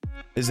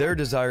Is there a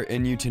desire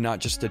in you to not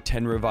just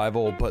attend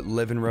revival, but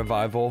live in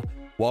revival?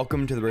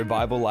 Welcome to the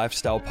Revival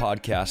Lifestyle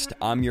Podcast.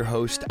 I'm your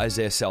host,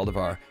 Isaiah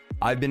Saldivar.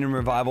 I've been in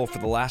revival for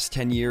the last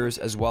 10 years,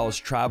 as well as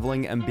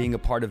traveling and being a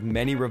part of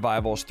many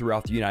revivals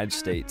throughout the United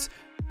States.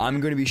 I'm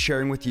going to be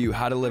sharing with you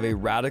how to live a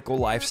radical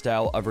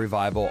lifestyle of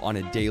revival on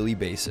a daily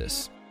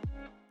basis.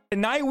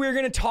 Tonight, we're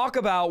going to talk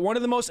about one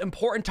of the most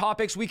important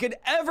topics we could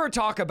ever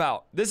talk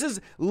about. This is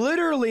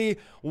literally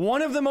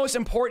one of the most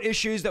important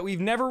issues that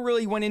we've never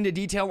really went into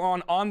detail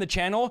on the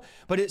channel,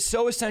 but it's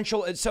so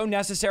essential. It's so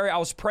necessary. I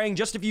was praying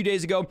just a few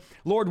days ago,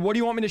 Lord, what do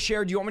you want me to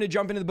share? Do you want me to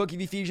jump into the book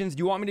of Ephesians?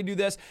 Do you want me to do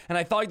this? And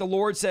I felt like the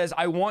Lord says,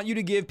 I want you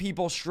to give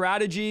people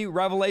strategy,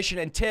 revelation,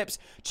 and tips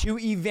to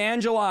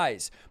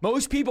evangelize.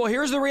 Most people,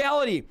 here's the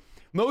reality.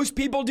 Most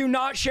people do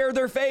not share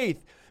their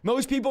faith.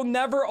 Most people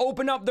never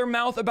open up their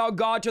mouth about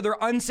God to their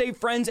unsaved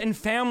friends and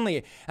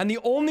family. And the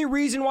only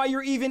reason why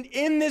you're even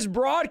in this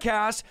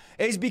broadcast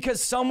is because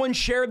someone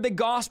shared the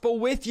gospel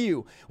with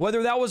you.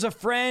 Whether that was a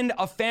friend,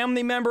 a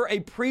family member,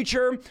 a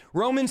preacher.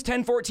 Romans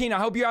 10:14. I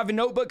hope you have a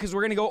notebook because we're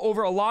going to go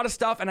over a lot of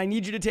stuff and I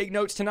need you to take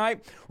notes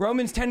tonight.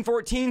 Romans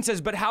 10:14 says,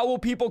 but how will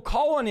people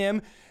call on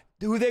him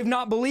who they've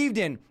not believed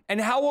in?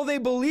 And how will they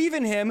believe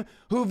in him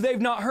who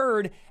they've not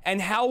heard?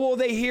 And how will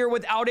they hear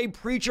without a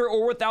preacher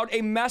or without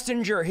a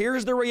messenger?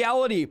 Here's the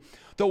reality.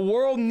 The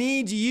world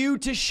needs you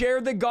to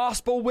share the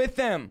gospel with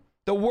them.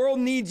 The world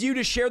needs you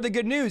to share the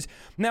good news.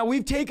 Now,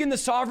 we've taken the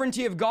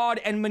sovereignty of God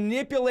and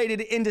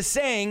manipulated it into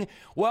saying,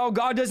 well,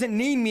 God doesn't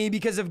need me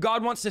because if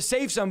God wants to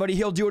save somebody,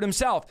 he'll do it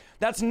himself.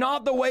 That's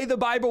not the way the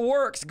Bible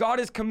works. God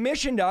has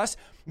commissioned us,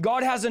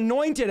 God has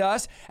anointed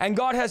us, and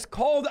God has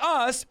called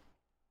us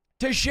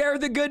to share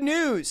the good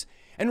news.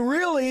 And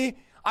really,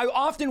 I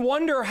often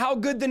wonder how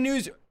good the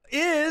news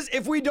is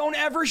if we don't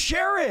ever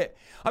share it.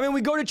 I mean,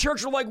 we go to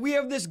church, we're like, we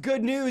have this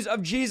good news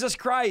of Jesus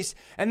Christ.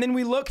 And then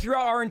we look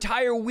throughout our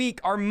entire week,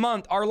 our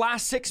month, our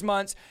last 6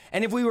 months.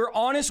 And if we were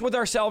honest with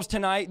ourselves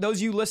tonight, those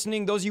of you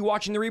listening, those of you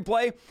watching the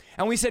replay,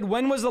 and we said,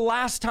 when was the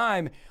last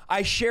time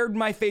I shared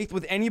my faith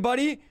with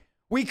anybody?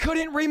 We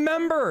couldn't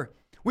remember.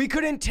 We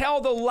couldn't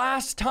tell the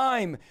last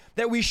time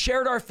that we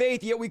shared our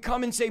faith, yet we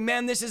come and say,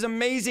 man, this is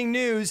amazing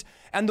news,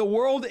 and the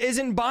world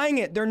isn't buying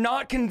it. They're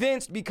not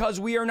convinced because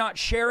we are not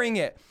sharing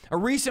it. A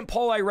recent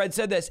poll I read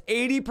said this,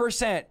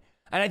 80%,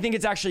 and I think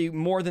it's actually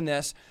more than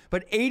this,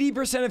 but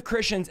 80% of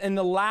Christians in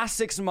the last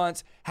 6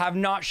 months have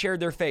not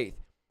shared their faith.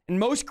 And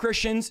most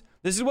Christians,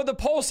 this is what the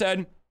poll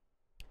said,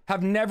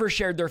 have never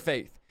shared their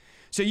faith.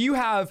 So you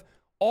have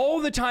all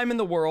the time in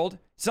the world.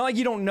 It's not like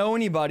you don't know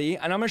anybody,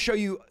 and I'm going to show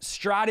you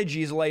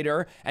strategies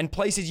later and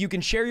places you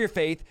can share your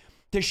faith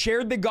to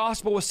share the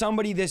gospel with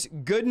somebody, this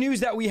good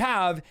news that we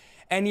have,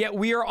 and yet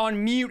we are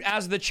on mute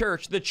as the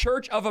church. The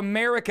Church of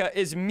America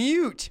is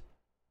mute.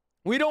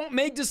 We don't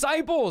make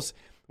disciples.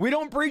 We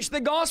don't preach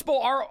the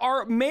gospel.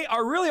 Our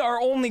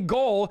only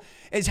goal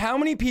is how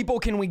many people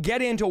can we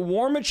get in to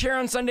warm a chair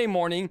on Sunday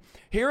morning,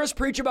 hear us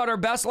preach about our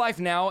best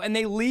life now, and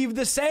they leave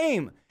the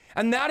same.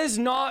 And that is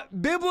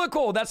not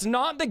biblical. That's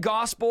not the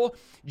gospel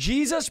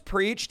Jesus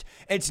preached.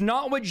 It's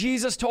not what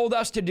Jesus told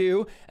us to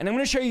do. And I'm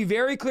going to show you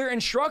very clear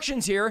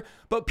instructions here,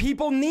 but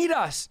people need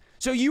us.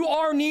 So you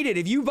are needed.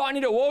 If you bought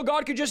into it, well,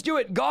 God could just do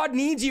it. God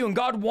needs you and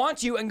God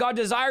wants you and God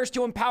desires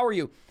to empower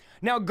you.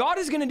 Now, God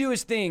is going to do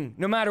his thing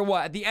no matter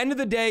what. At the end of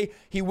the day,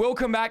 he will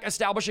come back,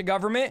 establish a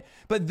government,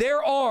 but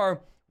there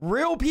are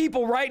real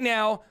people right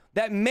now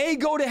that may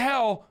go to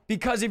hell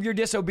because of your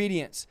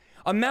disobedience.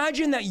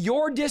 Imagine that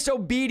your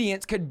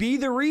disobedience could be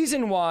the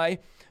reason why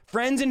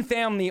friends and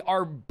family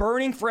are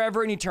burning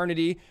forever in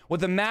eternity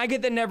with a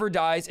maggot that never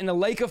dies in a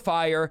lake of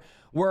fire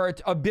where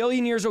a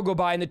billion years will go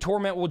by and the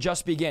torment will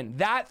just begin.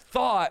 That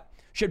thought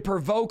should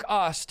provoke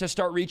us to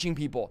start reaching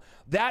people.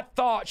 That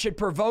thought should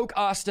provoke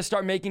us to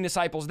start making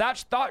disciples. That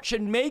thought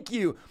should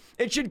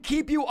it should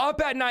keep you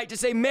up at night to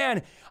say,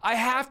 man, I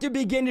have to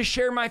begin to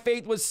share my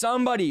faith with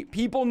somebody.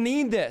 People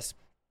need this.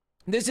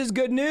 This is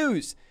good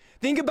news.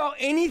 Think about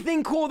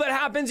anything cool that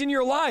happens in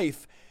your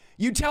life.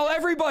 You tell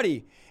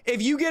everybody.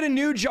 If you get a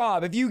new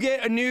job, if you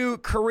get a new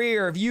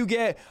career, if you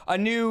get a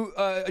new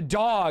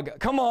dog,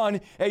 come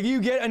on, if you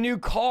get a new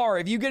car,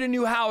 if you get a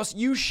new house,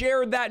 you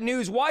share that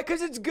news. Why?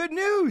 Because it's good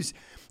news.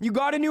 You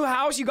got a new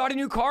house, you got a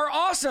new car,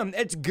 awesome.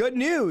 It's good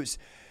news.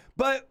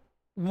 But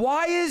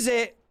why is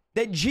it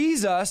that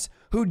Jesus,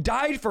 who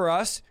died for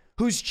us,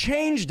 who's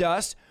changed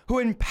us, who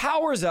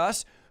empowers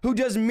us, who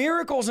does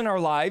miracles in our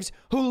lives,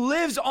 who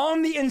lives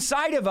on the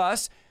inside of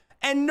us,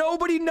 and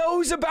nobody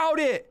knows about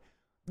it?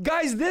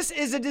 Guys, this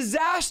is a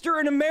disaster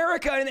in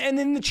America and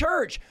in the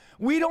church.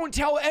 We don't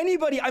tell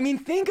anybody. I mean,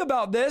 think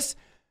about this.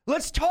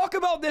 Let's talk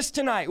about this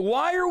tonight.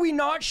 Why are we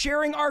not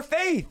sharing our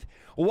faith?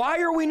 Why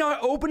are we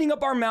not opening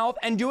up our mouth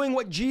and doing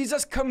what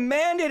Jesus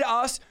commanded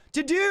us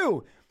to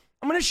do?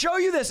 I'm going to show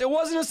you this. It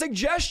wasn't a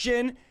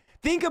suggestion.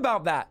 Think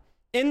about that.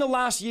 In the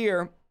last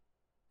year,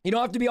 you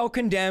don't have to be all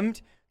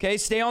condemned. Okay,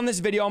 stay on this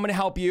video. I'm going to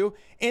help you.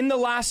 In the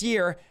last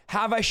year,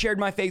 have I shared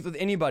my faith with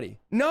anybody?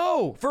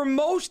 No. For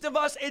most of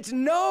us, it's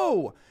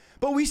no.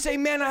 But we say,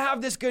 man, I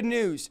have this good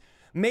news.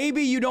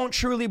 maybe you don't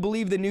truly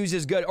believe the news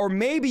is good, or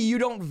maybe you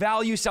don't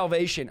value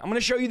salvation. I'm going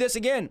to show you this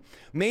again.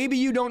 Maybe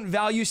you don't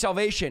value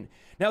salvation.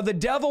 Now, the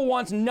devil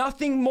wants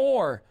nothing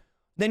more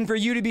than for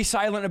you to be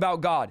silent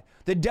about God.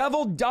 The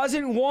devil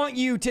doesn't want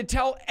you to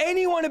tell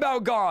anyone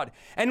about God.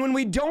 And when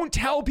we don't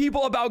tell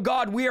people about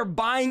God, we are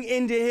buying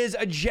into his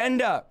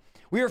agenda.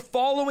 We are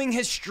following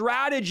his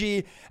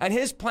strategy and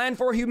his plan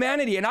for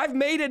humanity. And I've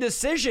made a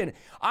decision.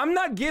 I'm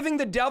not giving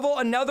the devil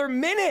another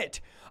minute.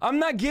 I'm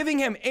not giving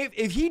him,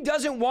 if he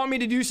doesn't want me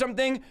to do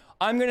something,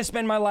 I'm going to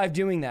spend my life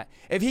doing that.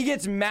 If he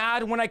gets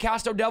mad when I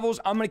cast out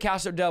devils, I'm going to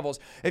cast out devils.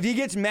 If he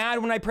gets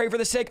mad when I pray for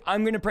the sick,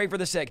 I'm going to pray for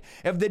the sick.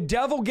 If the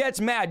devil gets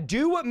mad,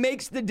 do what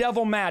makes the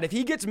devil mad. If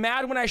he gets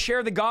mad when I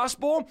share the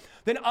gospel,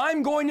 then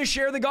I'm going to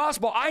share the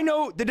gospel. I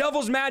know the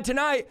devil's mad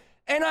tonight,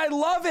 and I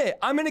love it.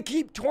 I'm going to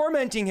keep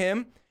tormenting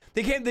him.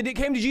 They came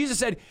to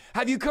Jesus and said,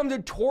 have you come to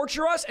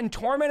torture us and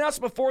torment us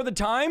before the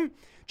time?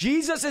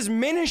 Jesus'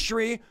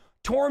 ministry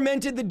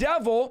tormented the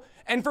devil.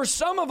 And for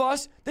some of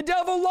us, the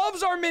devil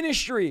loves our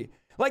ministry.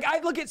 Like, I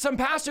look at some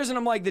pastors and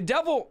I'm like, the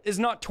devil is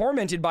not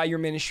tormented by your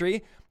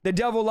ministry. The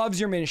devil loves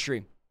your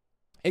ministry.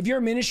 If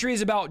your ministry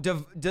is about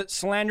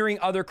slandering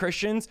other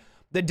Christians,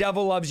 the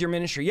devil loves your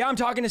ministry. Yeah, I'm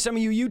talking to some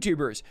of you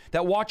YouTubers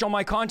that watch all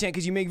my content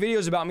because you make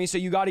videos about me, so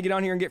you got to get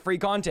on here and get free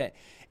content.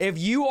 If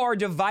you are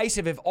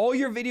divisive, if all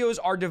your videos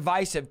are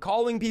divisive,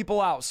 calling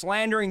people out,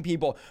 slandering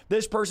people,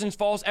 this person's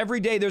false, every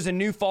day there's a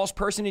new false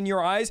person in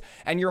your eyes,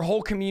 and your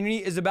whole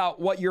community is about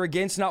what you're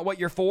against, not what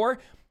you're for,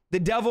 the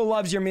devil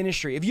loves your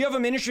ministry. If you have a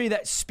ministry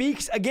that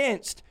speaks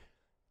against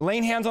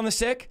laying hands on the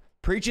sick,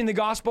 preaching the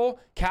gospel,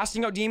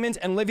 casting out demons,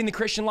 and living the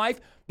Christian life,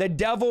 the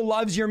devil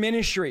loves your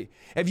ministry.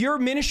 If your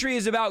ministry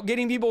is about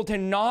getting people to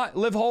not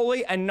live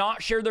holy and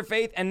not share their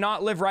faith and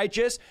not live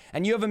righteous,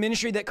 and you have a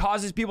ministry that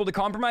causes people to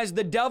compromise,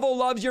 the devil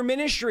loves your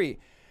ministry.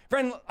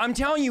 Friend, I'm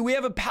telling you, we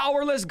have a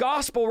powerless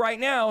gospel right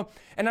now,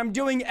 and I'm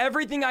doing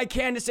everything I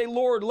can to say,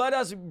 Lord, let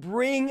us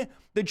bring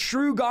the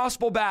true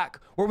gospel back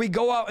where we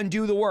go out and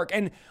do the work.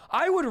 And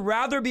I would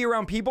rather be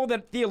around people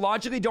that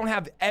theologically don't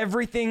have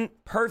everything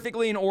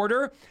perfectly in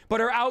order,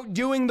 but are out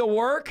doing the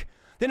work,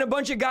 than a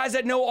bunch of guys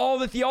that know all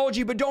the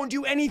theology but don't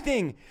do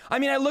anything. I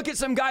mean, I look at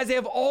some guys, they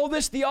have all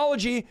this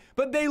theology,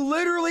 but they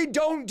literally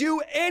don't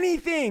do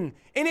anything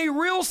in a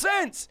real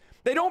sense.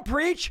 They don't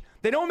preach.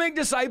 They don't make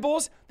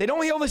disciples. They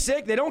don't heal the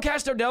sick. They don't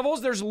cast out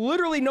devils. There's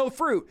literally no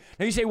fruit.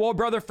 Now you say, well,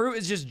 brother, fruit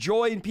is just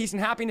joy and peace and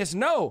happiness.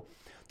 No,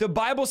 the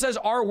Bible says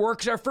our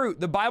works are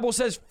fruit. The Bible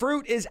says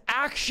fruit is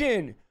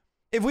action.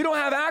 If we don't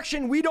have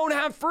action, we don't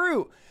have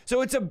fruit. So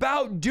it's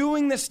about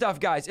doing this stuff,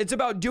 guys. It's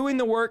about doing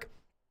the work.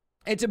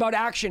 It's about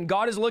action.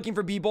 God is looking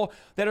for people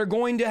that are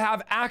going to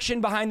have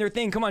action behind their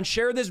thing. Come on,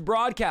 share this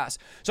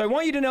broadcast. So I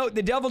want you to know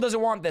the devil doesn't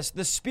want this.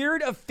 The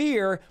spirit of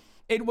fear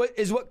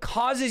is what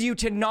causes you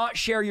to not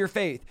share your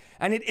faith.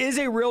 And it is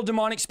a real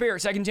demonic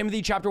spirit. 2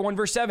 Timothy chapter 1,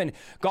 verse 7.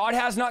 God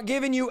has not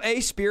given you a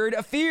spirit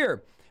of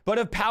fear, but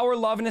of power,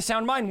 love, and a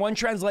sound mind. One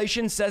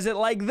translation says it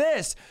like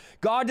this: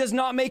 God does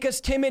not make us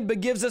timid,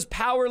 but gives us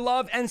power,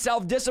 love, and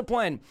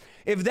self-discipline.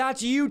 If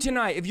that's you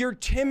tonight, if you're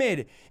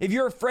timid, if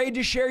you're afraid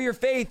to share your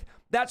faith,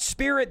 that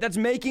spirit that's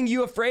making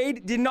you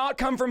afraid did not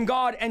come from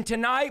God. And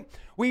tonight,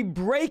 we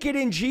break it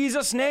in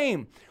Jesus'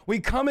 name. We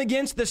come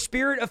against the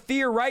spirit of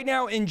fear right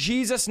now in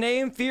Jesus'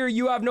 name. Fear,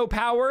 you have no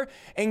power.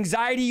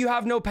 Anxiety, you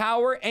have no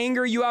power.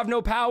 Anger, you have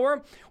no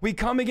power. We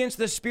come against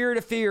the spirit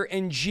of fear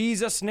in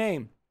Jesus'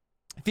 name.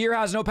 Fear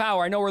has no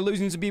power. I know we're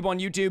losing some people on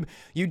YouTube.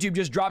 YouTube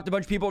just dropped a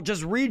bunch of people.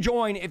 Just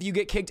rejoin if you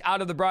get kicked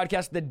out of the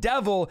broadcast. The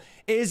devil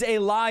is a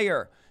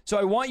liar. So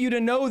I want you to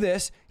know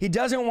this. He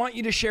doesn't want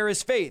you to share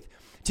his faith.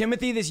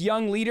 Timothy, this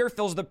young leader,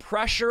 feels the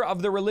pressure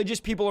of the religious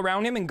people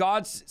around him. And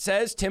God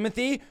says,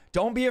 Timothy,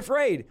 don't be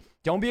afraid.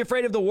 Don't be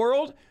afraid of the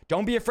world.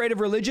 Don't be afraid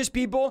of religious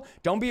people.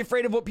 Don't be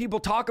afraid of what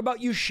people talk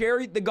about you.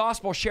 Share the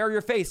gospel. Share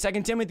your faith.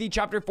 2 Timothy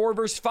chapter 4,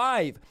 verse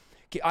 5.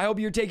 I hope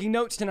you're taking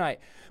notes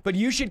tonight. But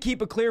you should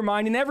keep a clear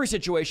mind in every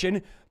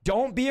situation.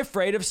 Don't be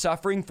afraid of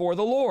suffering for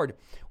the Lord.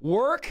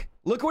 Work,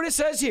 look what it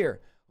says here.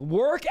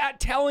 Work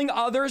at telling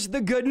others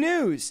the good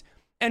news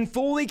and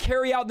fully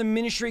carry out the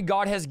ministry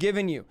God has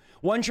given you.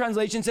 One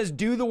translation says,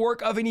 do the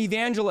work of an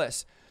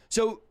evangelist.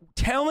 So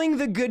telling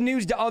the good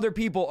news to other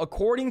people,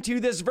 according to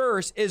this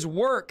verse, is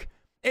work.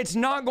 It's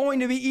not going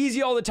to be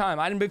easy all the time.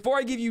 And before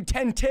I give you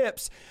 10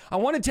 tips, I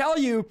want to tell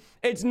you,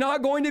 it's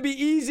not going to be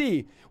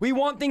easy. We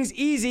want things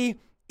easy.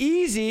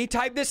 Easy,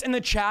 type this in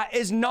the chat,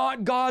 is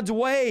not God's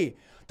way.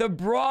 The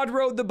broad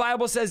road, the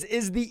Bible says,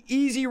 is the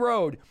easy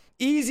road.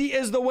 Easy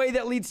is the way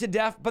that leads to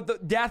death, but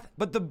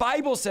the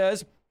Bible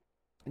says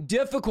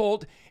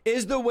difficult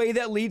is the way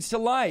that leads to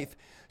life.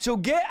 So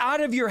get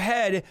out of your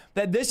head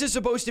that this is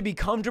supposed to be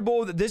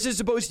comfortable, that this is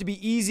supposed to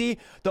be easy.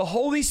 The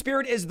Holy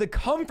Spirit is the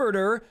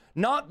comforter,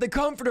 not the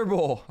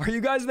comfortable. Are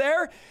you guys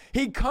there?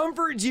 He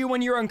comforts you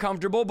when you're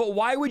uncomfortable, but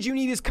why would you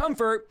need his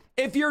comfort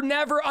if you're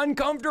never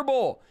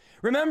uncomfortable?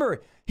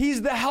 Remember,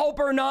 he's the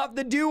helper, not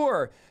the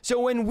doer. So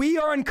when we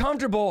are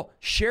uncomfortable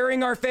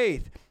sharing our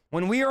faith,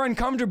 when we are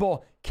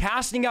uncomfortable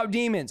casting out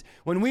demons,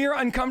 when we are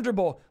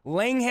uncomfortable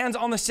laying hands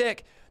on the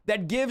sick,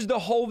 that gives the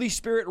Holy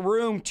Spirit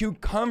room to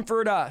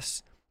comfort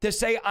us, to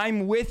say,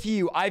 I'm with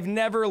you. I've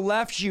never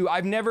left you.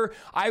 I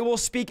will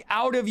speak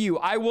out of you.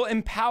 I will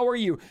empower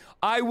you.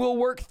 I will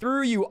work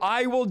through you.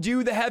 I will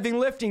do the heavy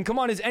lifting. Come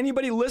on, is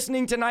anybody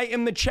listening tonight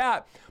in the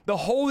chat? The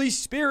Holy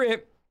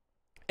Spirit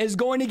is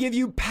going to give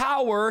you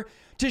power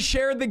to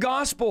share the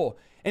gospel.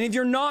 And if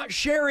you're not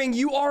sharing,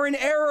 you are in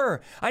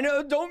error. I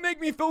know, don't make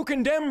me feel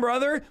condemned,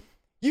 brother.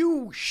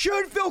 You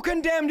should feel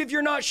condemned if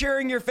you're not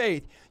sharing your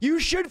faith. You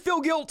should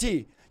feel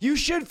guilty. You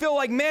should feel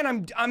like,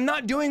 man, I'm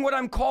not doing what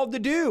I'm called to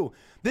do.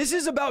 This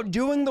is about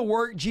doing the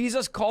work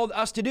Jesus called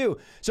us to do.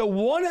 So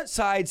one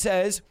side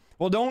says,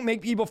 well, don't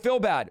make people feel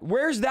bad.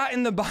 Where's that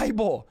in the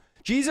Bible?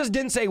 Jesus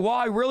didn't say, well,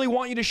 I really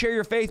want you to share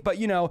your faith, but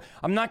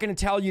I'm not going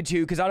to tell you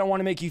to because I don't want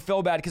to make you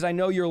feel bad because I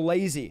know you're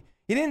lazy.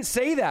 He didn't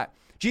say that.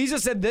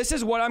 Jesus said, this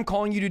is what I'm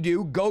calling you to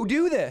do. Go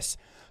do this.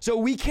 So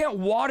we can't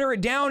water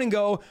it down and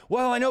go,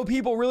 well, I know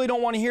people really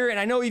don't want to hear it. And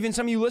I know even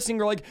some of you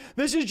listening are like,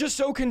 this is just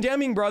so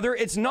condemning, brother.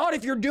 It's not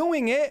if you're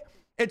doing it.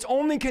 It's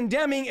only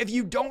condemning if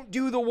you don't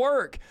do the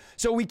work.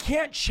 So we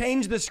can't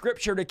change the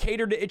scripture to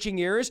cater to itching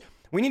ears.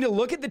 We need to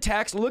look at the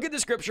text, look at the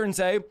scripture and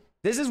say,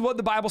 this is what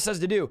the Bible says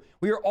to do.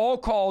 We are all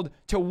called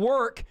to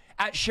work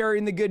at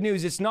sharing the good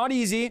news. It's not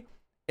easy.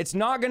 It's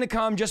not going to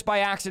come just by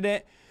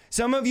accident.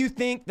 Some of you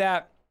think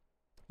that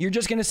you're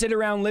just going to sit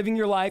around living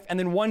your life and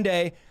then one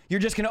day you're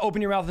just going to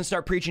open your mouth and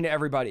start preaching to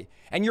everybody.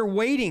 And you're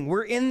waiting.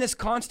 We're in this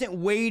constant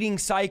waiting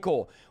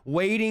cycle,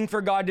 waiting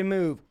for God to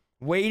move,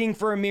 waiting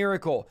for a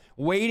miracle,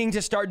 waiting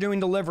to start doing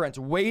deliverance,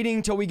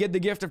 waiting till we get the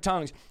gift of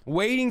tongues,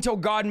 waiting till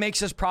God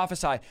makes us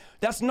prophesy.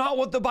 That's not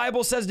what the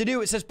Bible says to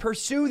do. It says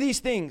pursue these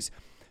things.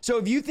 So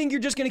if you think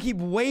you're just going to keep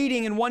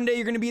waiting and one day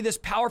you're going to be this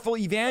powerful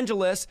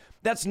evangelist,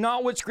 that's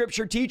not what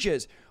scripture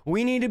teaches.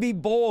 We need to be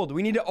bold.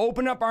 We need to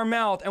open up our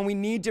mouth and we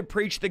need to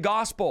preach the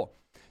gospel.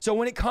 So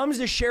when it comes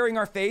to sharing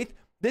our faith,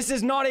 this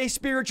is not a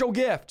spiritual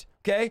gift,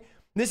 okay?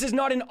 This is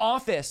not an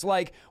office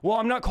like, well,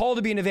 I'm not called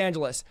to be an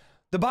evangelist.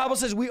 The Bible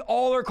says we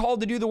all are called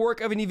to do the work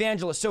of an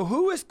evangelist. So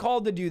who is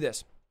called to do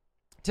this?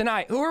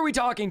 Tonight, who are we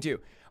talking to?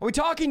 Are we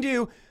talking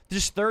to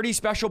just 30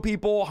 special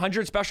people,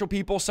 100 special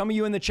people, some of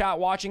you in the chat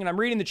watching, and I'm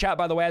reading the chat,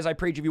 by the way, as I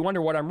preach, if you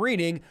wonder what I'm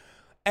reading,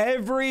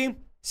 every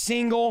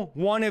single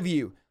one of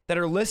you that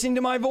are listening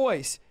to my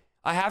voice,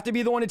 I have to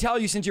be the one to tell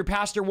you since your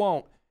pastor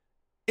won't,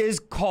 is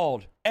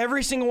called.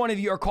 Every single one of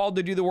you are called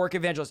to do the work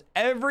of evangelist.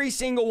 Every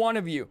single one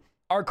of you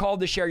are called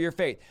to share your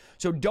faith.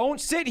 So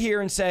don't sit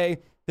here and say,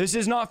 this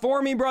is not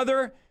for me,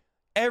 brother.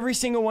 Every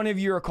single one of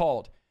you are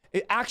called.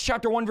 Acts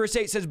chapter 1 verse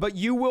 8 says, but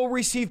you will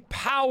receive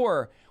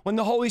power when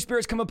the Holy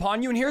Spirit's come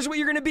upon you. And here's what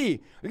you're going to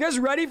be. You guys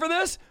ready for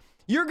this?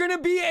 You're going to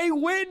be a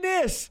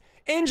witness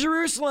in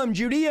Jerusalem,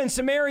 Judea, and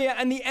Samaria,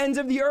 and the ends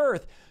of the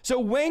earth. So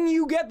when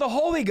you get the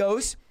Holy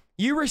Ghost,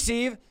 you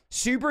receive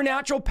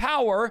supernatural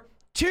power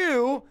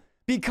to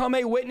become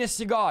a witness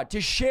to God,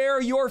 to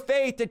share your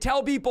faith, to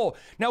tell people.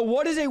 Now,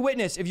 what is a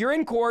witness? If you're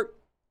in court,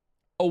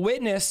 a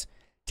witness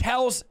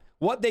tells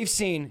what they've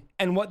seen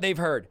and what they've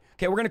heard.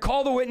 Okay, we're going to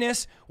call the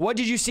witness. What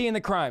did you see in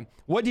the crime?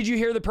 What did you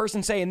hear the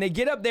person say? And they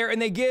get up there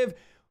and they give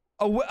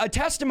a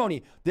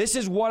testimony. This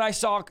is what I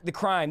saw the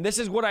crime. This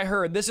is what I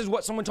heard. This is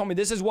what someone told me.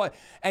 This is what,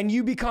 and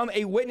you become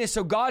a witness.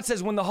 So God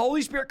says when the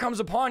Holy Spirit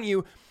comes upon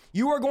you,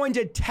 you are going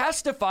to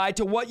testify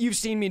to what you've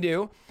seen me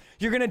do.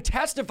 You're going to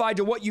testify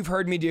to what you've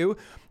heard me do.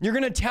 You're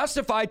going to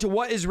testify to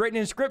what is written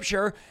in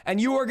scripture, and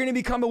you are going to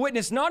become a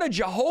witness, not a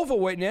Jehovah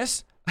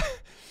Witness,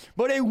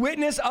 but a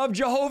witness of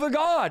Jehovah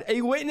God,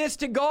 a witness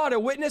to God, a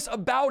witness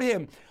about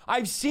him.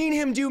 I've seen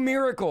him do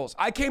miracles.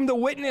 I came to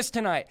witness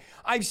tonight.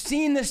 I've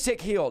seen the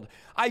sick healed.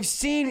 I've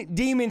seen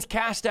demons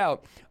cast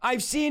out.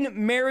 I've seen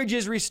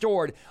marriages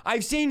restored.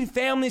 I've seen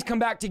families come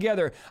back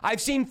together.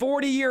 I've seen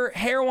 40-year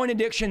heroin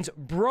addictions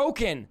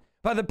broken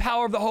by the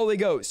power of the Holy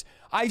Ghost.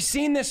 I've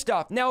seen this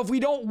stuff. Now, if we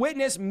don't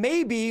witness,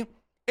 maybe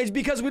it's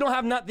because we don't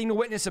have nothing to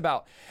witness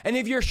about. And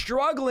if you're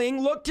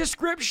struggling, look to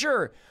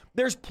scripture.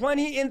 There's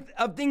plenty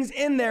of things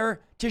in there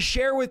to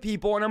share with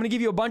people. And I'm going to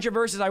give you a bunch of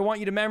verses I want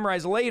you to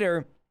memorize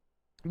later.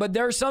 But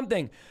there's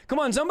something. Come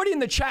on, somebody in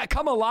the chat,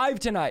 come alive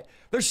tonight.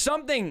 There's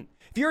something.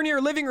 If you're in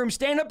your living room,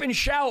 stand up and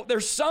shout.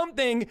 There's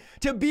something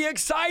to be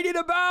excited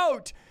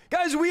about.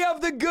 Guys, we have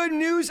the good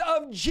news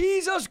of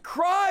Jesus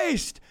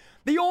Christ,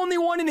 the only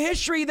one in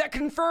history that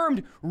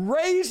confirmed,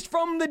 raised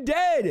from the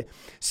dead,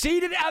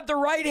 seated at the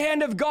right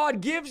hand of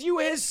God, gives you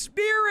his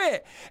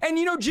spirit. And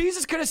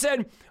Jesus could have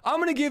said,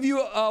 I'm going to give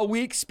you a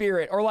weak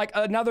spirit or like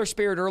another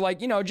spirit or like,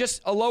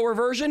 just a lower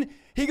version.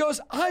 He goes,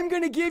 I'm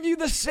going to give you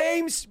the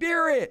same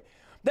spirit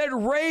that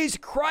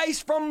raised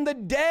Christ from the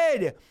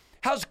dead,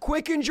 has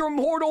quickened your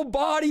mortal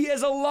body,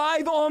 is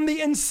alive on the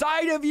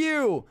inside of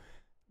you.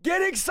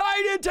 Get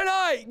excited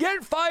tonight.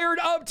 Get fired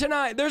up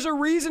tonight. There's a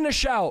reason to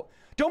shout.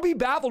 Don't be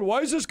baffled.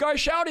 Why is this guy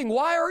shouting?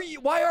 Why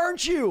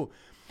aren't you?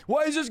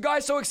 Why is this guy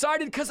so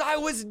excited? Because I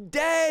was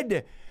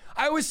dead.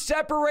 I was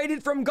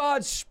separated from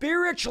God,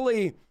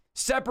 spiritually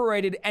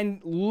separated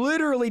and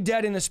literally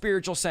dead in the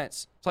spiritual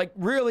sense. It's like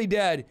really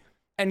dead.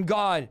 And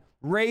God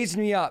raised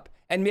me up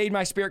and made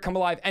my spirit come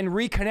alive and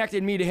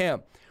reconnected me to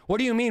him. What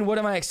do you mean? What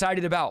am I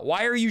excited about?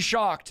 Why are you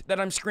shocked that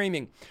I'm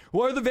screaming?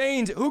 What are the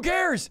veins? Who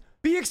cares?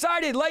 Be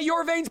excited. Let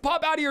your veins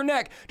pop out of your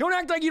neck. Don't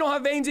act like you don't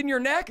have veins in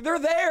your neck. They're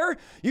there.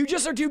 You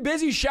just are too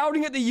busy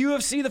shouting at the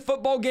UFC, the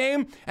football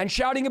game, and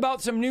shouting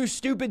about some new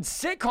stupid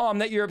sitcom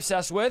that you're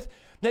obsessed with,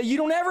 that you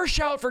don't ever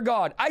shout for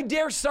God. I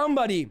dare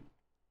somebody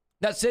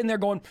that's sitting there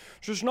going,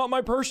 it's just not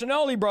my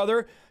personality,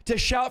 brother, to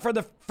shout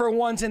for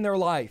once in their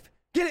life.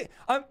 Get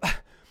it?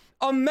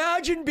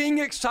 Imagine being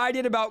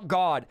excited about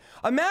God.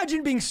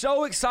 Imagine being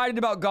so excited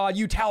about God,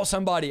 you tell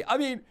somebody. I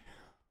mean,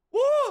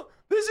 whoa,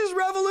 this is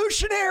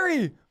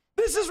revolutionary.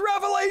 This is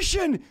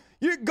revelation.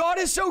 God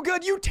is so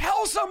good. You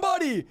tell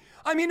somebody.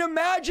 I mean,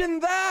 imagine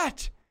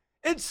that.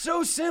 It's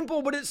so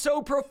simple, but it's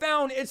so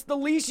profound. It's the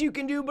least you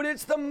can do, but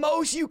it's the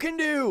most you can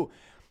do.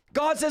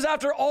 God says,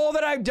 after all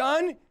that I've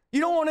done, you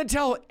don't want to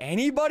tell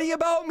anybody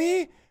about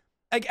me?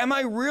 Like, am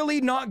I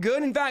really not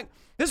good? In fact,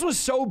 this was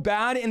so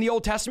bad in the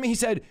Old Testament. He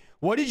said,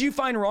 what did you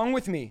find wrong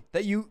with me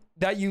that you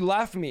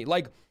left me?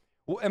 Like,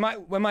 am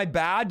I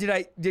bad?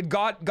 Did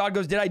God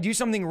goes, did I do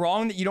something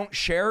wrong that you don't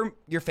share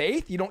your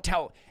faith? You don't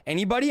tell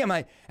anybody? Am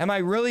I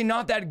really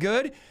not that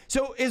good?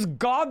 So is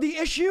God the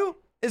issue?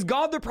 Is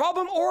God the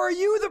problem, or are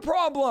you the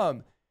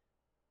problem?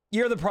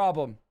 You're the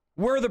problem.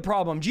 We're the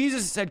problem.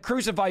 Jesus said,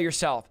 crucify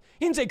yourself.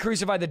 He didn't say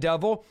crucify the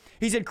devil.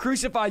 He said,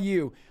 crucify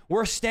you.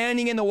 We're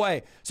standing in the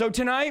way. So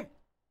tonight,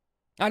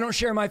 I don't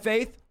share my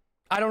faith.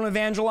 I don't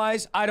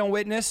evangelize. I don't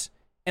witness.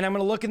 And I'm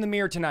going to look in the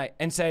mirror tonight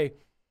and say,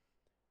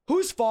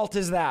 whose fault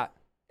is that?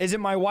 Is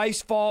it my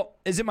wife's fault?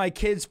 Is it my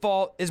kid's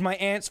fault? Is my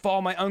aunt's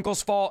fault? My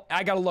uncle's fault?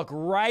 I got to look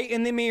right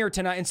in the mirror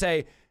tonight and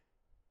say,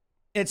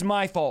 it's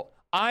my fault.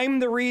 I'm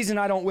the reason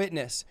I don't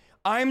witness.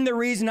 I'm the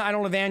reason I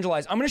don't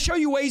evangelize. I'm going to show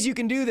you ways you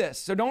can do this.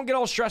 So don't get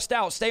all stressed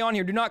out. Stay on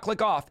here. Do not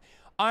click off.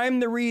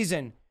 I'm the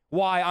reason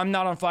why I'm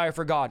not on fire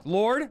for God.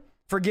 Lord,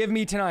 forgive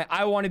me tonight.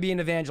 I want to be an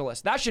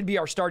evangelist. That should be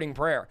our starting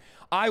prayer.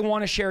 I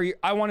want to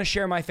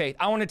share my faith.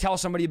 I want to tell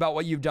somebody about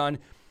what you've done,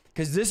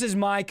 because this is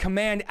my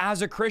command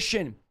as a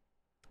Christian.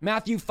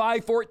 Matthew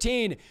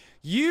 5:14.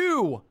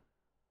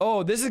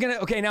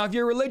 Okay, now if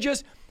you're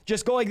religious,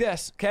 just go like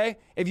this, okay?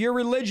 If you're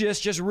religious,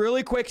 just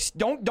really quick,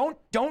 don't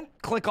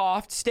click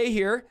off. Stay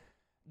here.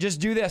 Just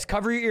do this.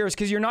 Cover your ears,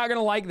 because you're not going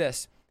to like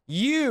this.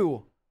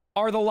 You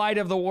are the light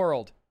of the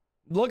world.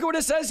 Look at what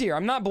it says here.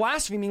 I'm not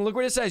blaspheming. Look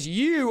what it says.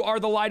 You are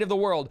the light of the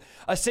world.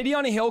 A city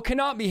on a hill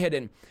cannot be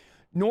hidden,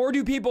 nor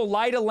do people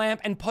light a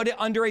lamp and put it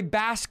under a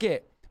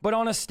basket, but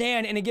on a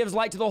stand, and it gives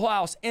light to the whole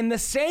house. In the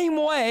same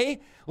way,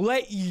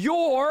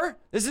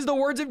 this is the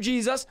words of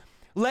Jesus,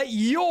 let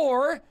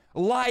your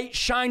light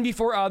shine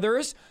before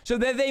others, so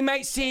that they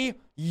might see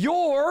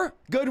your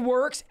good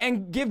works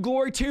and give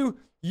glory to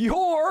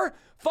your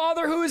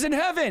Father who is in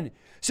heaven.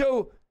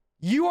 So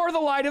you are the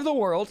light of the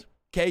world.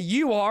 Okay,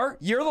 you're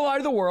the light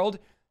of the world.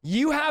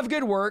 You have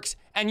good works,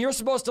 and you're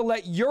supposed to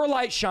let your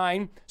light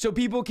shine so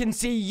people can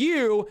see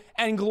you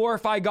and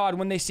glorify God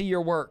when they see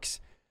your works.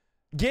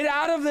 Get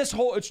out of this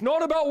whole, it's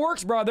not about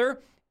works,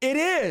 brother. It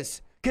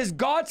is, because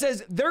God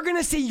says they're going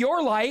to see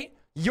your light,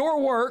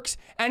 your works,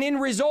 and in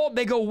result,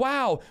 they go,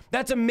 wow,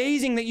 that's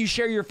amazing that you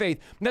share your faith.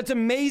 That's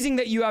amazing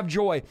that you have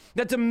joy.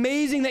 That's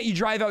amazing that you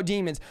drive out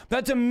demons.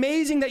 That's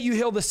amazing that you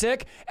heal the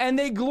sick, and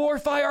they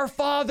glorify our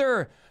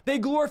Father. They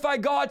glorify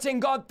God, saying,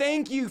 God,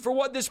 thank you for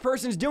what this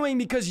person's doing,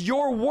 because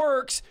your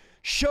works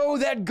show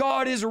that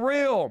God is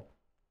real.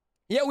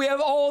 Yet we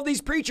have all of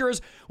these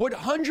preachers with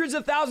hundreds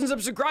of thousands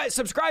of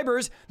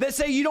subscribers that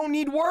say you don't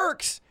need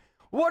works.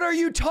 What are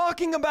you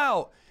talking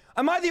about?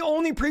 Am I the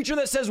only preacher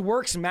that says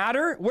works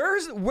matter?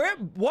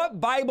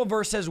 What Bible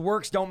verse says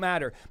works don't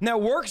matter? Now,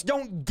 works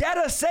don't get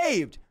us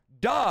saved.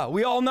 Duh.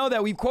 We all know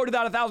that. We've quoted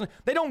that 1,000.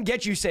 They don't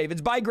get you saved.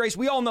 It's by grace.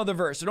 We all know the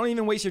verse. So don't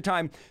even waste your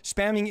time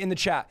spamming in the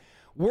chat.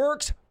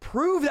 Works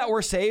prove that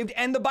we're saved,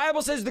 and the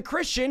Bible says the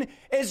Christian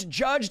is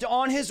judged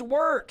on his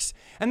works.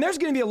 And there's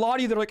going to be a lot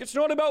of you that are like, it's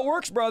not about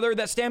works, brother,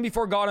 that stand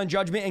before God on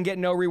judgment and get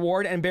no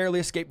reward and barely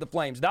escape the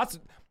flames. That's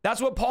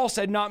what Paul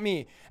said, not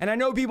me. And I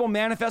know people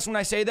manifest when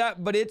I say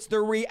that, but it's the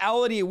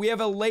reality. We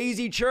have a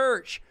lazy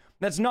church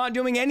that's not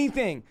doing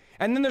anything.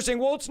 And then they're saying,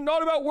 well, it's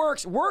not about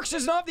works. Works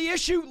is not the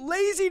issue.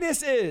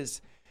 Laziness is.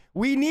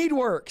 We need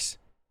works.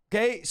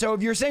 Okay? So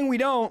if you're saying we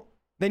don't,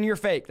 then you're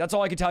fake. That's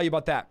all I can tell you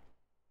about that.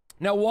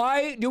 Now,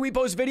 why do we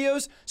post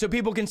videos? So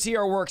people can see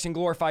our works and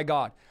glorify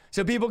God.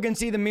 So people can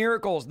see the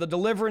miracles, the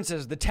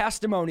deliverances, the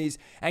testimonies,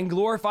 and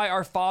glorify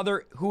our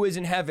Father who is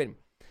in heaven.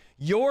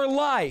 Your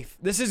life,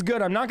 this is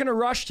good. I'm not going to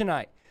rush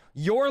tonight.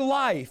 Your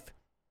life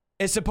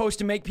is supposed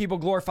to make people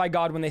glorify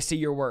God when they see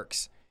your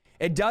works.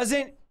 It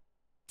doesn't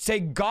say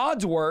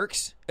God's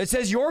works. It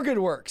says your good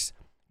works.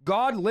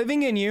 God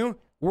living in you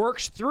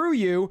works through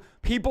you.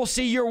 People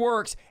see your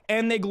works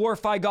and they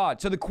glorify God.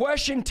 So the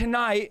question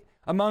tonight,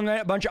 among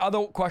a bunch of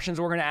other questions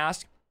we're going to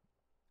ask,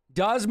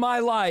 does my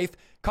life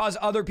cause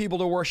other people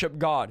to worship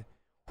God?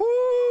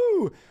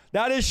 Woo!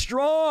 That is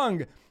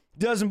strong.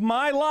 Does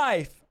my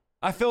life,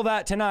 I feel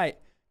that tonight,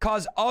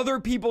 cause other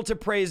people to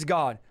praise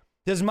God?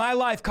 Does my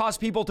life cause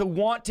people to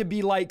want to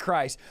be like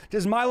Christ?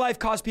 Does my life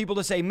cause people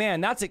to say, man,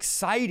 that's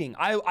exciting.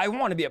 I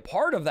want to be a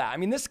part of that. I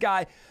mean, this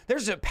guy,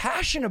 there's a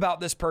passion about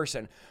this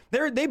person.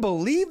 They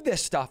believe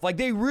this stuff. Like,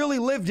 they really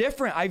live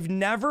different. I've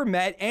never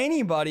met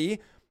anybody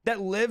that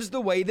lives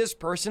the way this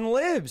person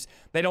lives.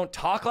 They don't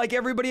talk like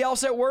everybody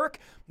else at work.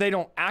 They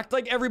don't act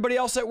like everybody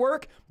else at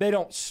work. They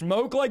don't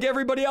smoke like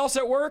everybody else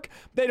at work.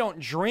 They don't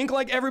drink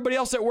like everybody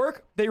else at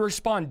work. They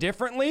respond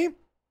differently.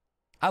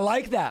 I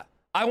like that.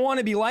 I want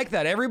to be like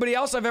that. Everybody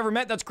else I've ever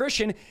met that's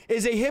Christian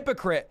is a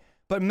hypocrite.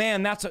 But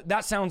man,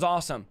 that sounds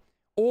awesome.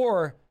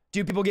 Or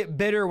do people get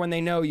bitter when they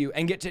know you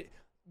and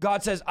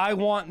God says, I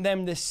want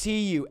them to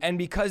see you. And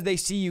because they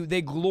see you,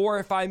 they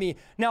glorify me.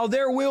 Now,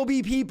 there will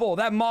be people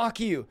that mock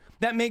you,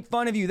 that make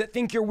fun of you, that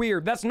think you're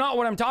weird. That's not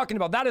what I'm talking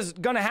about. That is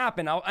going to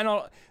happen.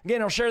 I'll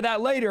share that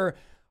later.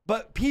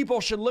 But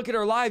people should look at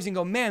our lives and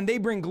go, man, they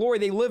bring glory.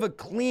 They live a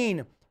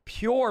clean,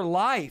 pure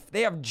life.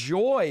 They have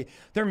joy.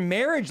 Their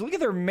marriage, look at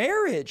their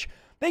marriage.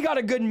 They got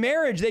a good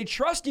marriage. They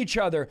trust each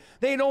other.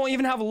 They don't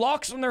even have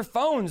locks on their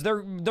phones.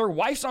 Their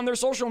wife's on their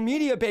social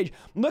media page.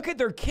 Look at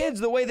their kids,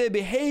 the way they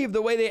behave,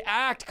 the way they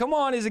act. Come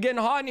on, is it getting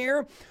hot in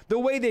here? The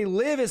way they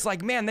live is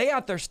like, man, they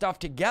got their stuff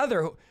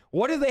together.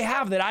 What do they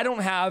have that I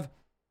don't have?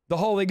 The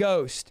Holy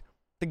Ghost,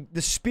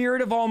 the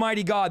Spirit of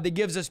Almighty God that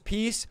gives us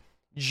peace,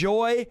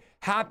 joy,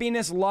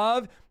 happiness,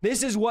 love.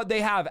 This is what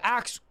they have.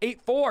 Acts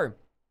 8:4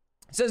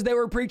 says they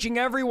were preaching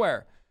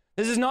everywhere.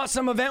 This is not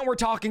some event we're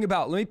talking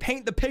about. Let me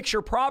paint the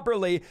picture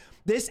properly.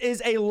 This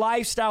is a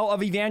lifestyle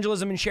of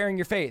evangelism and sharing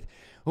your faith.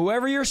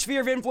 Whoever your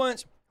sphere of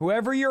influence,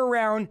 whoever you're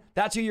around,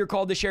 that's who you're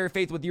called to share your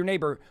faith with your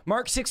neighbor.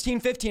 Mark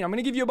 16:15. I'm going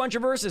to give you a bunch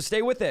of verses.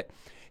 Stay with it.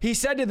 He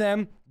said to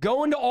them,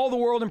 go into all the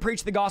world and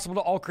preach the gospel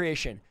to all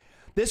creation.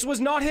 This was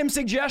not him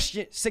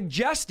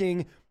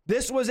suggesting.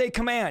 This was a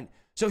command.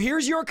 So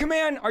here's your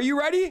command. Are you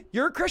ready?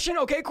 You're a Christian?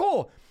 Okay,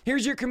 cool.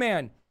 Here's your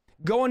command.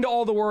 Go into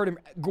all the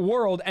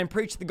world and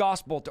preach the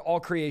gospel to all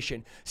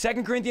creation.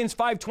 2 Corinthians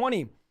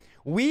 5:20.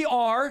 We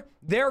are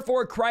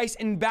therefore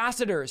Christ's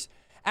ambassadors,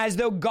 as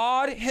though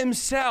God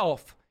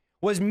himself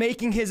was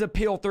making his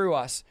appeal through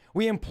us.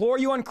 We implore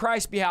you on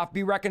Christ's behalf,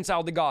 be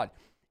reconciled to God.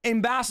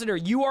 Ambassador,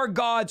 you are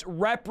God's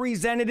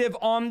representative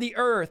on the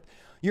earth.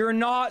 You're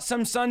not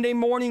some Sunday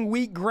morning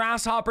weak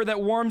grasshopper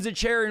that warms a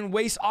chair and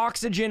wastes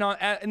oxygen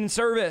in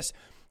service.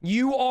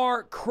 You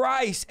are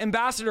Christ's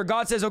ambassador.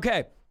 God says,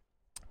 okay,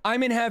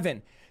 I'm in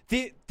heaven.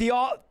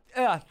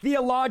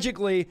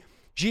 Theologically,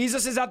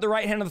 Jesus is at the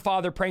right hand of the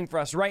Father praying for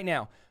us right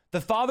now.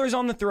 The Father's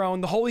on the throne.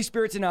 The Holy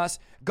Spirit's in us.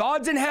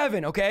 God's in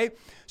heaven, okay?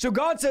 So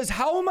God says,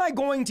 how am I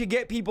going to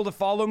get people to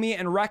follow me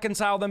and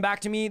reconcile them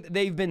back to me?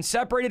 They've been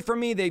separated from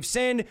me. They've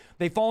sinned.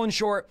 They've fallen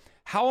short.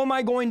 How am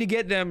I going to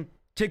get them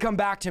to come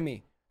back to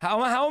me?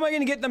 How am I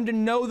going to get them to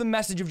know the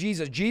message of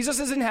Jesus? Jesus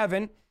is in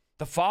heaven.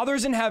 The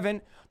Father's in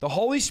heaven. The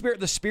Holy Spirit,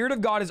 the Spirit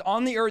of God is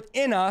on the earth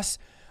in us.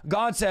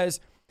 God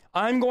says,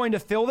 I'm going to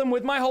fill them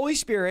with my Holy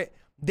Spirit.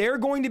 They're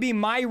going to be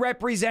my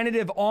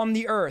representative on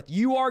the earth.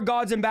 You are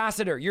God's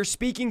ambassador. You're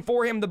speaking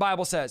for him, the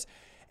Bible says.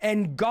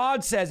 And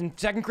God says in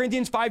 2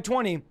 Corinthians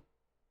 5:20,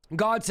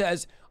 God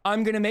says,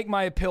 I'm going to make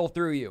my appeal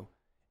through you.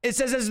 It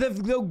says as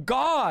though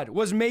God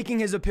was making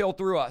his appeal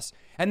through us.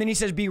 And then he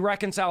says, be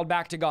reconciled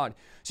back to God.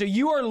 So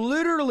you are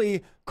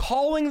literally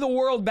calling the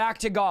world back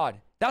to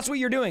God. That's what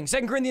you're doing.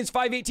 2 Corinthians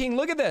 5:18,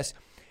 look at this.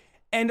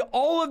 And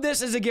all of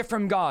this is a gift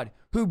from God,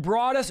 who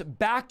brought us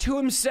back to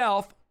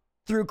himself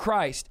through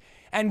Christ.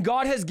 And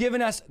God has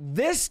given us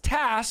this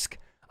task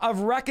of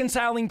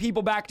reconciling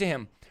people back to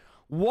him.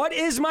 What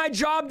is my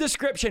job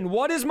description?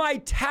 What is my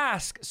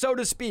task, so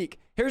to speak?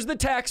 Here's the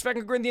text,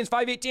 2 Corinthians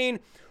 5:18.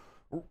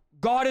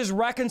 God is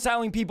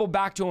reconciling people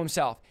back to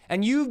himself.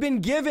 And you've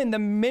been given the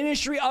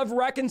ministry of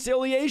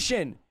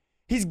reconciliation.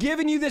 He's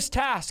given you this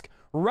task.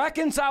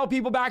 Reconcile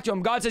people back to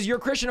him. God says, you're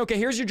a Christian. Okay,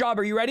 here's your job.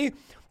 Are you ready?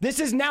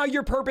 This is now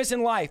your purpose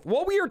in life.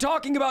 What we are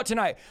talking about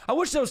tonight. I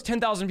wish there was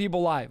 10,000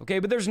 people live, okay?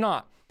 But there's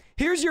not.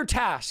 Here's your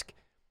task.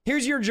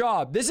 Here's your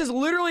job. This is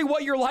literally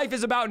what your life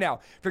is about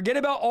now. Forget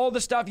about all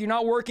the stuff. You're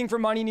not working for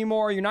money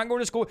anymore. You're not going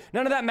to school.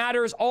 None of that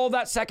matters. All of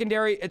that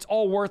secondary. It's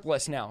all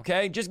worthless now,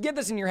 okay? Just get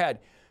this in your head.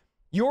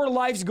 Your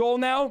life's goal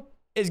now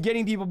is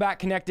getting people back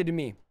connected to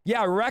me.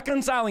 Yeah,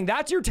 reconciling.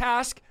 That's your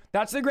task.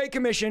 That's the Great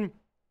Commission.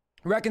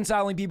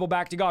 Reconciling people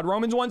back to God.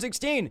 Romans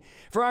 1:16,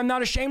 for I'm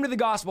not ashamed of the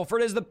gospel, for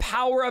it is the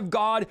power of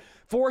God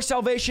for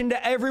salvation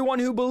to everyone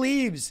who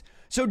believes.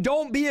 So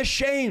don't be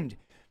ashamed.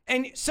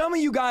 And some of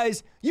you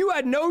guys, you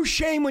had no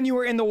shame when you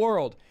were in the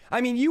world.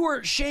 I mean, you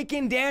were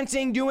shaking,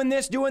 dancing, doing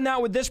this, doing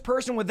that with this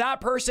person, with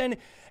that person,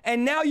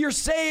 and now you're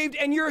saved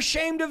and you're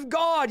ashamed of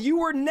God. You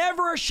were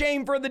never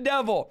ashamed for the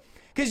devil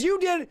because you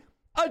did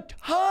a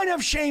ton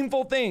of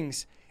shameful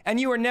things and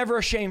you were never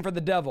ashamed for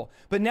the devil.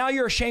 But now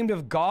you're ashamed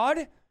of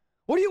God?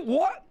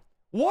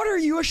 What are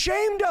you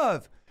ashamed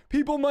of?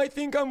 People might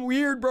think I'm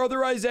weird,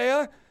 Brother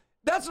Isaiah.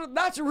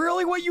 That's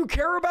really what you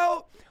care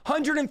about?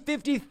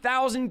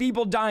 150,000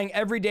 people dying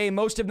every day,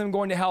 most of them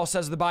going to hell,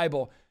 says the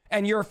Bible.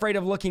 And you're afraid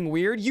of looking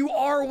weird? You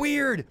are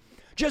weird.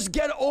 Just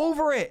get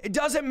over it. It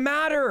doesn't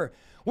matter.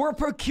 We're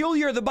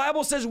peculiar. The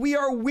Bible says we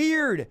are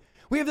weird.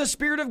 We have the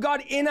Spirit of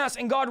God in us,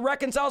 and God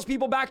reconciles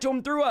people back to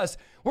him through us.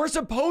 We're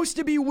supposed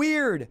to be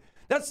weird.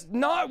 That's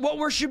not what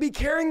we should be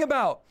caring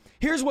about.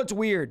 Here's what's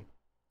weird.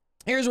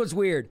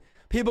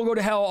 People go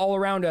to hell all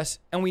around us,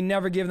 and we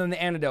never give them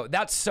the antidote.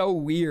 That's so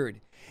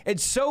weird.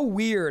 It's so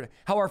weird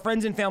how our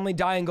friends and family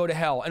die and go to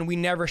hell, and we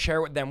never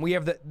share with them. We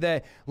have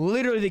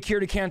literally the cure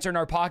to cancer in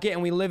our pocket,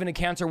 and we live in a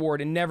cancer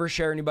ward and never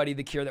share anybody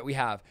the cure that we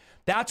have.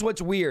 That's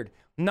what's weird.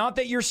 Not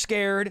that you're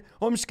scared.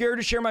 Oh, I'm scared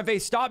to share my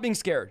faith. Stop being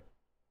scared.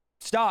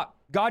 Stop.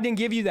 God didn't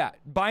give you that.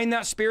 Bind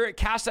that spirit,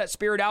 cast that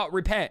spirit out,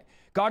 repent.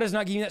 God is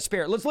not giving you that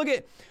spirit. Let's look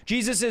at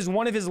Jesus'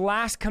 one of his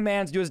last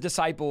commands to his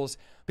disciples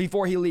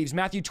before he leaves.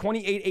 Matthew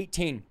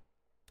 28:18.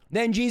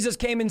 Then Jesus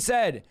came and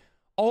said,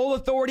 all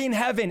authority in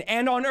heaven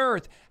and on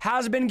earth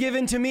has been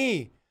given to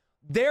me.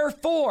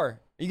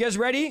 Therefore, you guys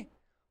ready?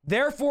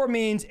 Therefore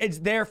means it's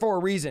there for a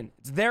reason.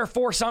 It's there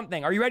for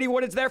something. Are you ready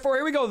what it's there for?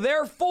 Here we go.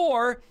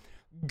 Therefore,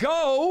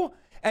 go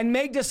and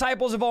make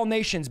disciples of all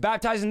nations,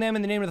 baptizing them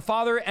in the name of the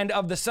Father and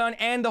of the Son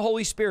and the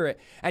Holy Spirit,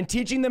 and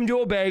teaching them to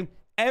obey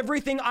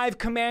everything I've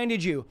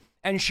commanded you.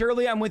 And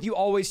surely I'm with you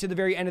always to the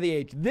very end of the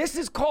age. This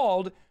is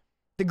called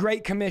the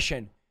Great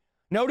Commission.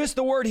 Notice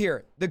the word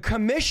here. The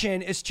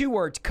commission is two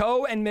words,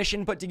 co and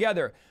mission put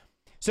together.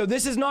 So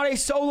this is not a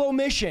solo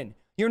mission.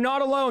 You're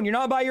not alone. You're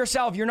not by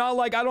yourself. You're not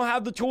like, I don't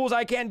have the tools.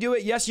 I can't do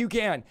it. Yes, you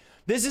can.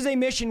 This is a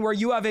mission where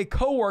you have a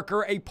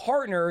coworker, a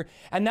partner,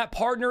 and that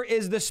partner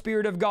is the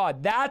Spirit of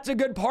God. That's a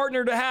good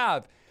partner to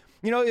have.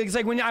 You know, it's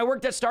like when I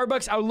worked at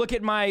Starbucks, I would look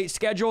at my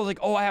schedule, like,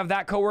 oh, I have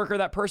that coworker,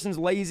 that person's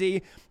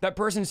lazy, that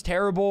person's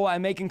terrible,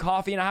 I'm making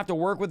coffee and I have to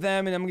work with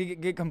them and I'm gonna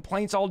get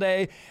complaints all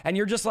day. And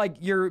you're just like,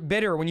 you're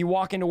bitter when you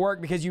walk into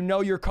work because you know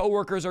your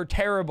coworkers are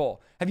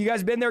terrible. Have you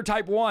guys been there?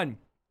 Type 1.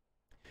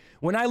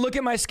 When I look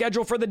at my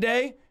schedule for the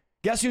day,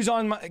 guess who's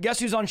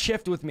on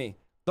shift with me?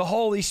 The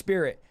Holy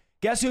Spirit.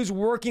 Guess who's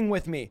working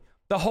with me?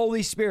 The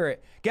Holy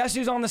Spirit. Guess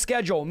who's on the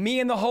schedule? Me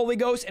and the Holy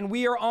Ghost, and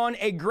we are on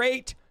a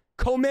great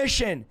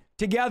commission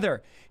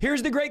together.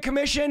 Here's the Great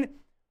Commission.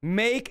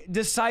 Make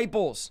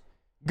disciples.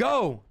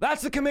 Go.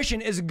 That's the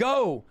commission, is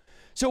go.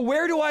 So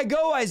where do I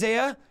go,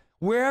 Isaiah?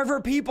 Wherever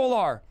people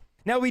are.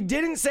 Now, we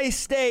didn't say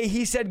stay.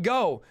 He said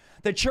go.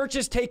 The church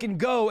has taken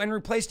go and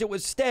replaced it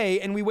with stay,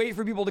 and we wait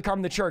for people to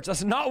come to church.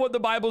 That's not what the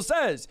Bible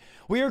says.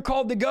 We are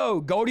called to go.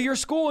 Go to your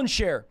school and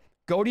share.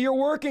 Go to your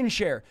work and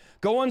share.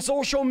 Go on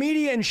social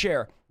media and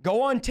share.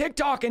 Go on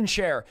TikTok and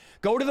share.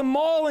 Go to the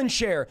mall and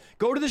share.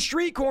 Go to the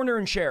street corner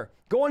and share.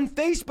 Go on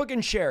Facebook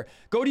and share.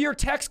 Go to your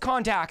text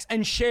contacts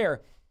and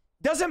share.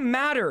 Doesn't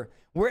matter.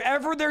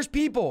 Wherever there's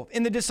people.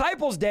 In the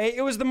disciples' day,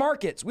 it was the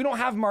markets. We don't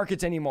have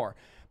markets anymore.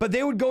 But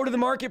they would go to the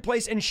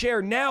marketplace and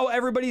share. Now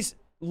everybody's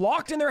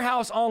locked in their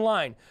house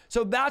online.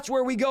 So that's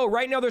where we go.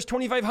 Right now there's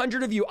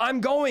 2,500 of you. I'm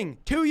going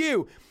to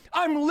you.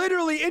 I'm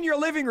literally in your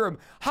living room.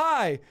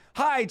 Hi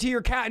to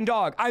your cat and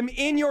dog. I'm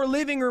in your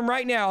living room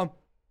right now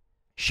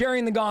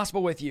sharing the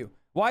gospel with you.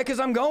 Why? Because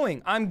I'm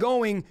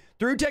going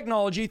through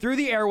technology, through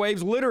the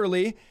airwaves,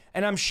 literally,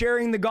 and I'm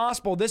sharing the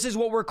gospel. This is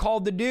what we're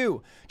called to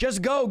do.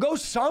 Just go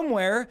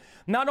somewhere.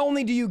 Not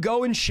only do you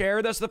go and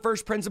share, that's the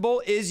first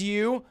principle, is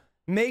you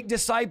make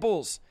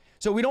disciples.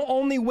 So we don't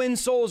only win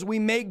souls, we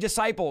make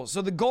disciples.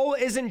 So the goal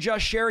isn't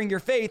just sharing your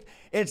faith,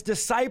 it's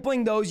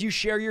discipling those you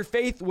share your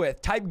faith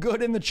with. Type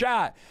good in the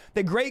chat.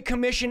 The Great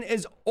Commission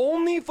is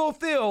only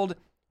fulfilled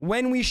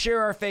when we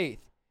share our faith.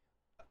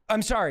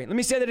 I'm sorry, let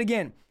me say that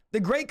again. The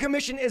Great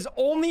Commission is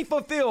only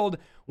fulfilled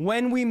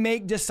when we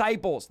make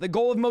disciples. The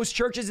goal of most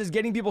churches is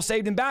getting people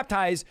saved and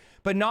baptized,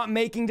 but not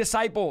making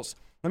disciples.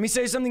 Let me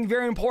say something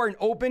very important.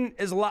 Open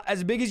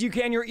as big as you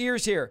can your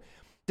ears here.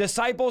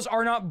 Disciples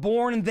are not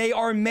born, they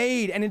are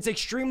made, and it's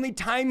extremely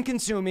time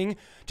consuming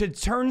to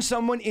turn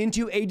someone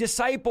into a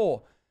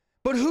disciple.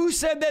 But who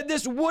said that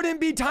this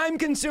wouldn't be time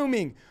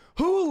consuming?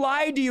 Who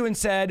lied to you and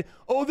said,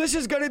 oh, this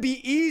is going to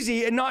be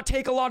easy and not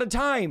take a lot of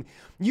time?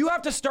 You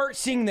have to start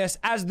seeing this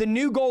as the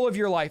new goal of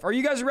your life. Are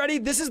you guys ready?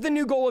 This is the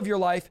new goal of your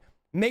life.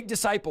 Make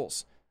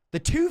disciples. The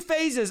two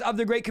phases of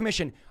the Great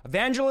Commission,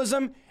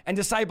 evangelism and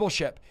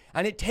discipleship.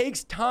 And it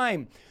takes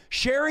time.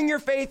 Sharing your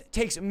faith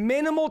takes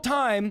minimal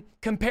time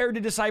compared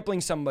to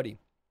discipling somebody.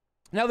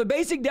 Now, the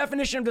basic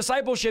definition of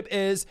discipleship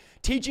is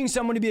teaching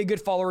someone to be a good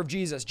follower of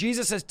Jesus.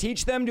 Jesus says,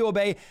 teach them to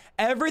obey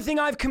everything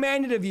I've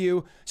commanded of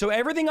you. So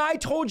everything I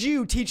told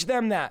you, teach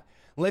them that.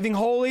 Living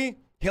holy,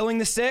 healing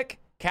the sick,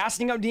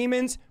 casting out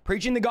demons,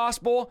 preaching the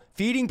gospel,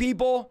 feeding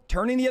people,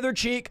 turning the other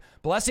cheek,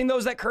 blessing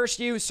those that cursed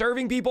you,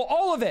 serving people,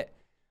 all of it.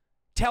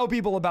 Tell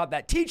people about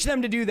that. Teach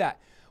them to do that.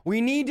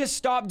 We need to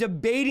stop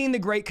debating the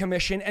Great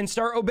Commission and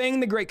start obeying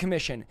the Great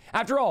Commission.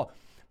 After all,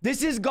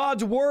 this is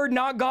God's word,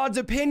 not God's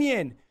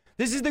opinion.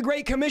 This is the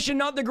Great Commission,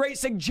 not the Great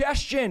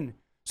Suggestion.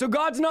 So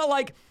God's not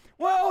like,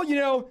 well,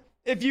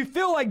 if you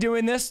feel like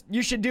doing this,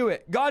 you should do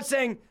it. God's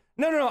saying,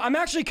 no, I'm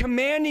actually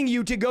commanding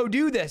you to go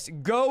do this.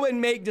 Go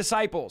and make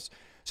disciples.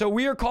 So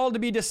we are called to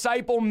be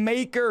disciple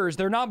makers.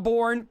 You're not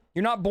born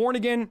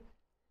again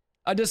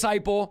a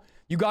disciple.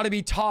 You got to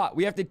be taught.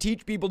 We have to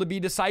teach people to be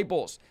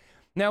disciples.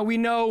 Now we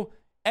know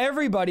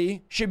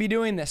Everybody should be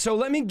doing this. So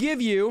let me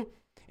give you,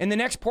 in the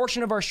next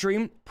portion of our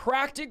stream,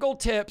 practical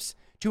tips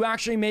to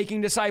actually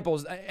making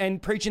disciples and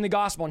preaching the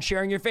gospel and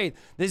sharing your faith.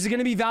 This is going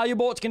to be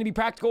valuable. It's going to be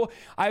practical.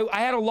 I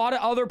had a lot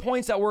of other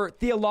points that were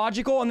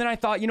theological, and then I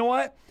thought, you know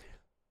what?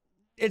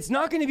 It's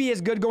not going to be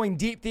as good going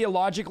deep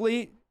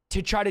theologically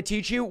to try to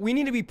teach you. We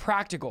need to be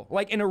practical.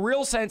 Like, in a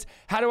real sense,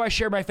 how do I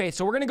share my faith?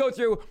 So we're going to go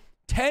through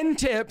 10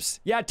 tips.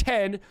 Yeah,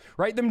 10.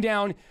 Write them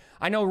down.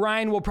 I know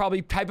Ryan will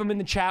probably type them in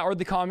the chat or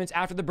the comments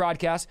after the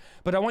broadcast,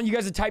 but I want you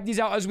guys to type these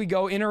out as we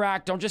go.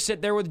 Interact. Don't just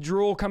sit there with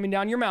drool coming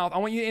down your mouth. I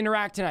want you to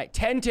interact tonight.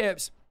 10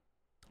 tips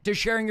to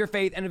sharing your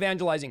faith and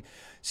evangelizing.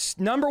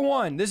 Number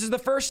 1, this is the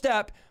first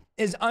step,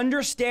 is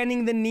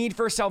understanding the need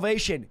for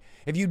salvation.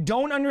 If you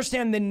don't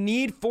understand the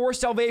need for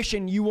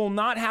salvation, you will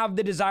not have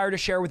the desire to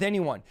share with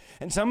anyone.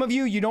 And some of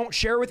you, you don't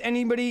share with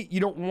anybody, you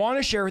don't want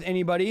to share with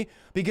anybody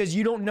because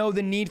you don't know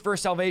the need for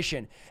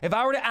salvation. If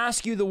I were to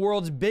ask you the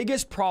world's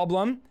biggest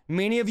problem,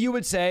 many of you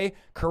would say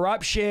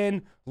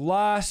corruption,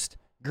 lust,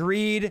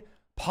 greed,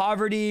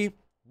 poverty,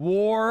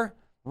 war,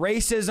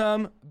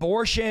 racism,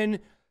 abortion,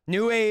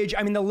 New Age.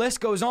 I mean, the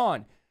list goes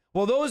on.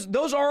 Well,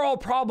 those are all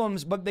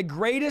problems, but the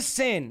greatest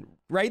sin,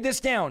 write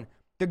this down,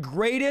 the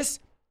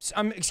greatest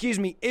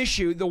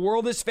issue the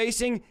world is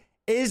facing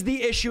is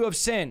the issue of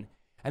sin.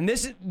 And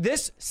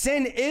this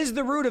sin is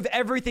the root of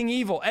everything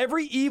evil.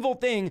 Every evil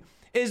thing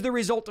is the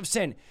result of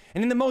sin.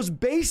 And in the most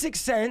basic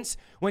sense,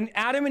 when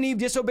Adam and Eve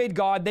disobeyed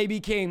God, they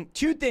became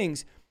two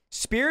things: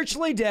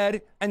 spiritually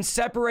dead and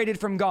separated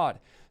from God.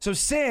 So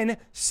sin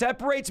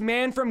separates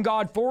man from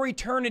God for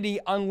eternity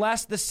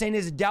unless the sin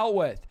is dealt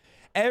with.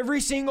 Every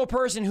single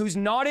person who's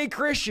not a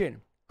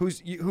Christian, who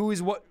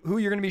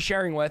you're going to be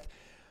sharing with,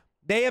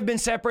 they have been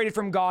separated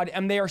from God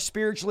and they are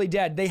spiritually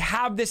dead. They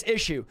have this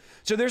issue.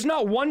 So there's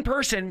not one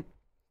person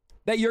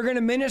that you're going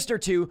to minister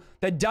to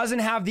that doesn't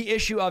have the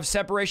issue of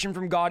separation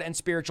from God and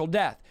spiritual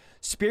death.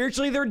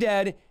 Spiritually, they're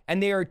dead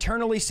and they are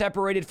eternally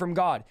separated from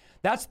God.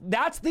 That's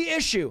the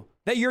issue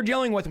that you're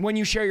dealing with when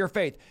you share your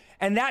faith.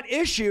 And that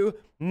issue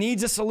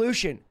needs a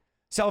solution.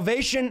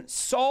 Salvation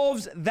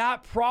solves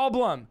that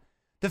problem.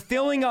 The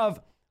feeling of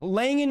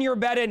laying in your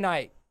bed at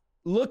night,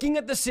 looking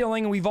at the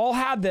ceiling, and we've all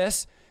had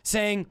this,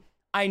 saying,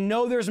 I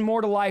know there's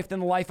more to life than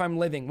the life I'm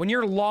living. When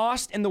you're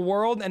lost in the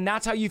world and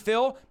that's how you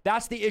feel,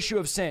 that's the issue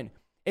of sin.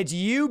 It's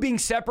you being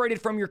separated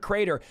from your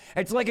creator.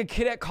 It's like a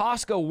kid at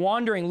Costco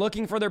wandering,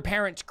 looking for their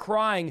parents,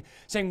 crying,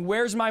 saying,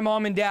 where's my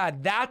mom and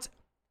dad? That's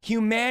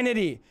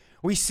humanity.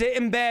 We sit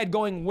in bed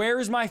going,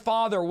 where's my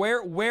father?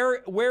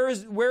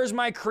 Where's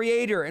my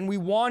creator? And we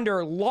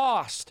wander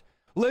lost,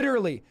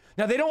 literally.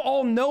 Now, they don't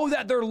all know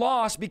that they're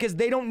lost because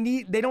they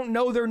don't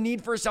know their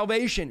need for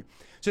salvation.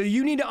 So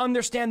you need to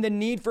understand the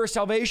need for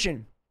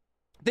salvation.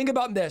 Think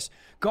about this.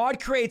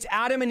 God creates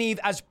Adam and Eve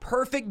as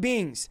perfect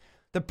beings.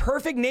 The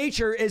perfect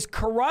nature is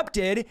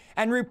corrupted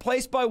and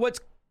replaced by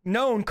what's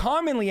known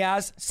commonly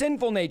as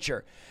sinful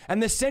nature.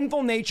 And the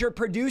sinful nature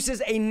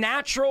produces a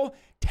natural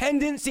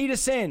tendency to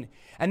sin.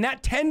 And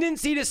that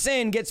tendency to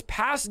sin gets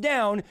passed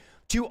down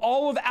to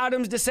all of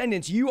Adam's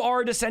descendants. You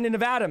are a descendant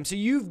of Adam. So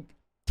you've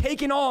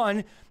taken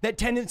on that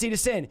tendency to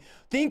sin.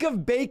 Think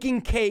of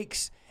baking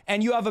cakes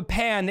and you have a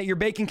pan that you're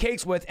baking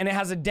cakes with and it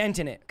has a dent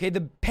in it. Okay,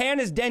 the pan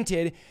is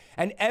dented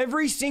and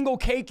every single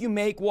cake you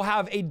make will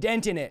have a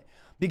dent in it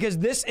because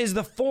this is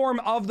the form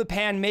of the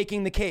pan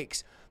making the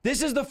cakes.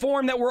 This is the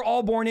form that we're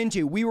all born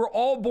into. We were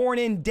all born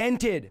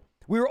indented.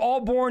 We were all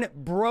born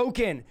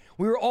broken.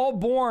 We were all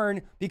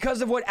born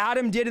because of what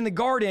Adam did in the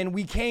garden.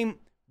 We came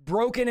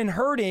broken and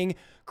hurting.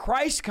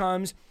 Christ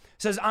comes,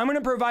 says, I'm going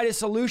to provide a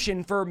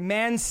solution for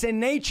man's sin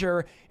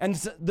nature. And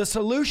the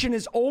solution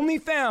is only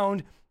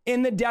found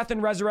in the death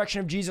and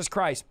resurrection of Jesus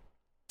Christ.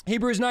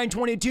 Hebrews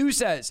 9:22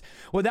 says,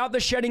 without the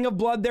shedding of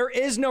blood, there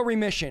is no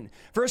remission.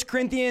 1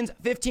 Corinthians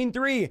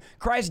 15:3,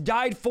 Christ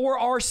died for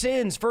our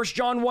sins. 1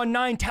 John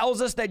 1:9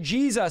 tells us that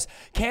Jesus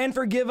can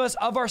forgive us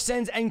of our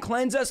sins and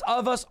cleanse us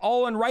of us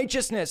all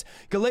unrighteousness.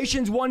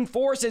 Galatians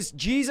 1:4 says,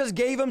 Jesus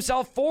gave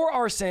himself for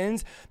our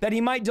sins that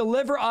he might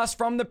deliver us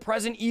from the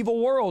present evil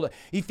world.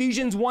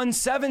 Ephesians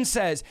 1:7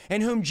 says,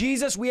 in whom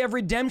Jesus we have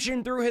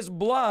redemption through his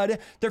blood,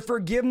 the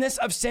forgiveness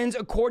of sins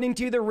according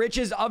to the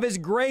riches of his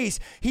grace.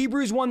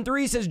 Hebrews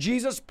 1:3 says,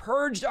 Jesus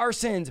purged our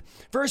sins.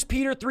 1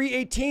 Peter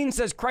 3:18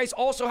 says Christ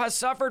also has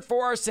suffered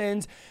for our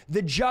sins,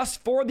 the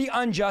just for the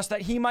unjust,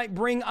 that he might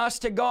bring us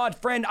to God.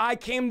 Friend, I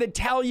came to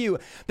tell you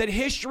that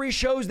history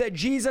shows that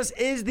Jesus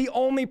is the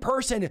only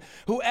person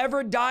who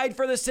ever died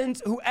for the sins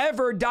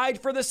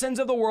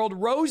of the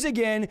world, rose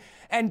again,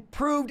 and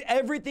proved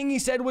everything he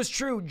said was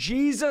true.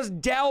 Jesus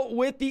dealt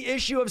with the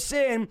issue of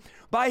sin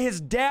by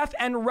his death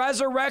and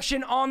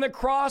resurrection on the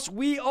cross.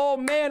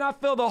 I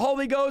feel the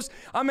Holy Ghost.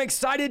 I'm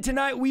excited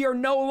tonight. We are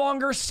no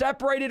longer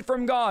separated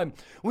from God.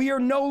 We are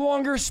no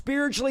longer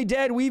spiritually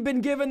dead. We've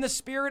been given the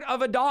spirit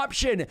of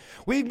adoption.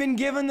 We've been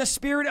given the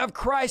spirit of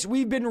Christ.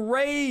 We've been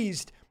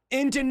raised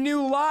into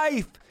new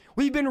life.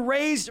 We've been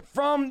raised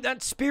from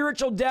that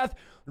spiritual death,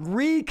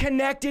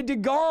 reconnected to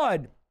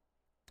God.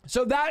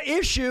 So that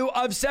issue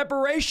of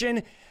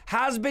separation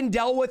has been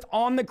dealt with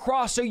on the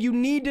cross. So you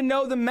need to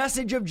know the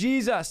message of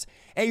Jesus.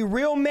 A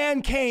real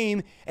man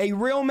came, a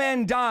real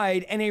man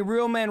died, and a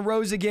real man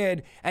rose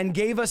again and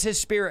gave us his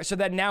spirit so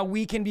that now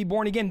we can be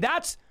born again.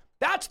 That's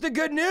the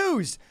good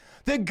news.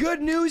 The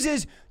good news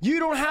is you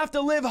don't have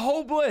to live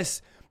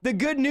hopeless. The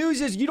good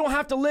news is you don't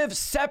have to live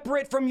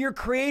separate from your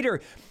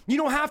creator. You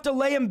don't have to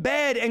lay in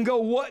bed and go,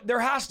 what? There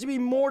has to be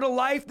more to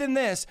life than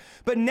this.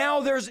 But now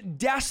there's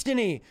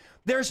destiny.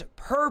 There's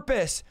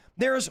purpose.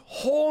 There's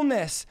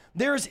wholeness.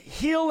 There's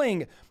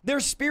healing.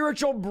 There's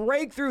spiritual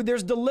breakthrough.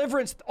 There's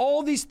deliverance.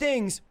 All these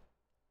things.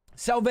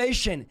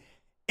 Salvation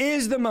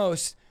is the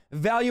most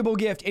valuable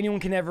gift anyone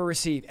can ever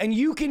receive. And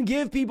you can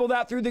give people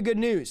that through the good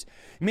news.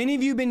 Many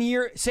of you have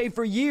been saved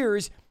for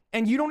years,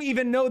 and you don't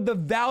even know the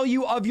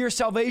value of your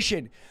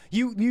salvation.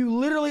 You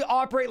literally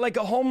operate like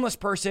a homeless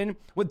person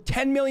with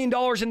 $10 million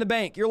in the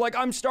bank. You're like,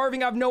 I'm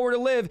starving, I have nowhere to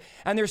live,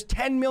 and there's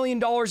 $10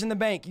 million in the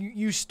bank.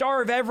 You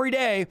starve every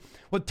day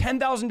with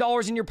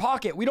 $10,000 in your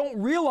pocket. We don't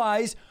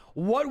realize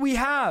what we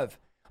have.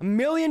 $1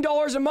 million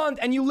a month,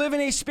 and you live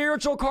in a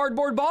spiritual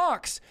cardboard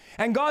box.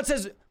 And God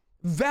says,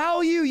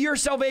 value your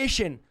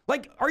salvation.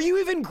 Like, are you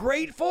even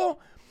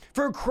grateful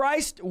for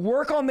Christ's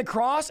work on the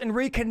cross and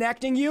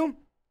reconnecting you?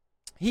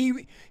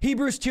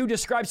 Hebrews 2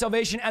 describes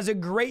salvation as a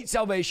great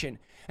salvation.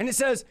 And it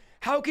says,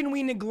 how can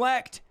we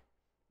neglect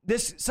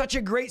such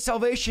a great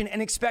salvation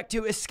and expect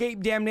to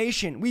escape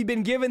damnation? We've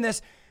been given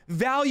this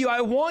value. I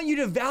want you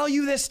to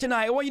value this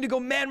tonight. I want you to go,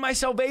 man, my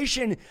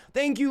salvation.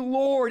 Thank you,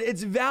 Lord.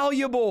 It's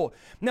valuable.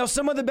 Now,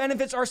 some of the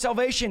benefits of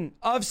salvation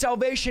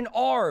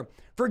are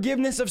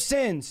forgiveness of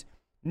sins,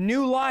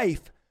 new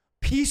life,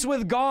 peace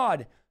with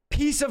God,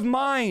 peace of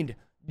mind,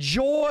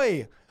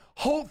 joy,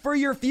 hope for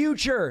your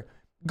future,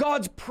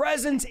 God's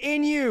presence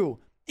in you,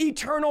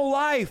 eternal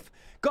life,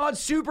 God's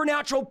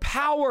supernatural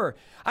power.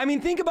 I mean,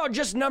 think about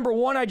just number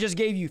one I just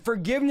gave you,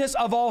 forgiveness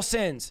of all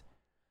sins.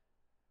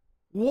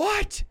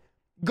 What?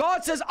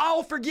 God says,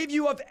 I'll forgive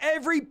you of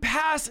every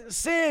past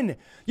sin.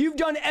 You've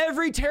done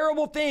every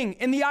terrible thing.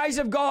 In the eyes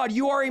of God,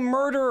 you are a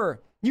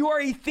murderer. You are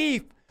a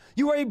thief.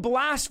 You are a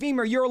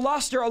blasphemer. You're a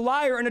luster, a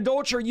liar, an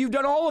adulterer. You've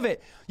done all of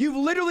it. You've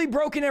literally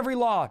broken every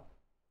law.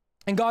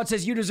 And God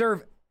says you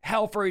deserve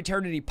hell for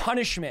eternity,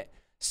 punishment,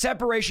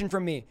 separation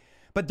from me.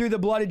 But through the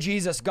blood of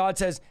Jesus, God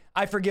says,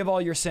 I forgive all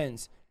your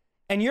sins.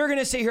 And you're going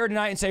to sit here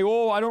tonight and say,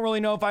 oh, I don't really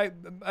know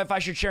if I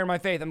should share my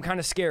faith. I'm kind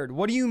of scared.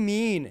 What do you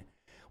mean?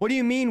 What do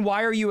you mean?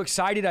 Why are you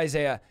excited,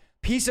 Isaiah?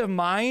 Peace of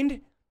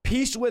mind,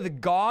 peace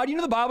with God. You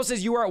know, the Bible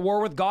says you are at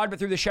war with God, but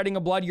through the shedding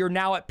of blood, you're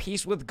now at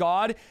peace with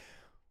God.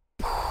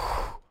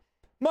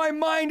 My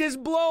mind is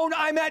blown.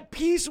 I'm at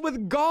peace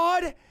with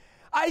God.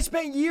 I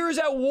spent years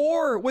at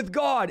war with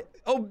God,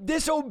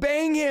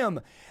 disobeying him.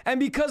 And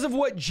because of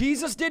what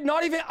Jesus did,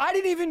 I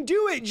didn't even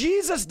do it.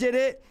 Jesus did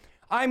it.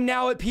 I'm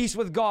now at peace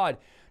with God.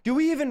 Do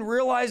we even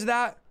realize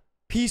that?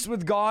 Peace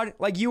with God?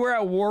 Like you were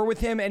at war with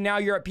him and now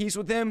you're at peace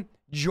with him?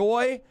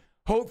 Joy,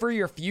 hope for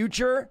your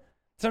future,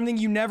 something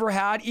you never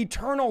had,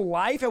 eternal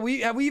life. Have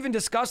we even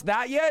discussed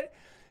that yet?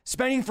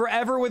 Spending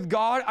forever with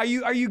God. Are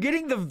you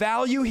getting the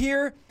value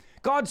here?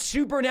 God's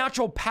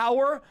supernatural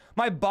power.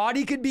 My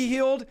body could be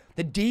healed.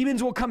 The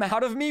demons will come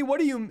out of me.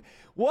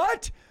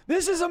 What?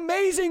 This is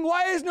amazing.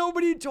 Why has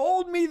nobody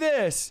told me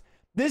this?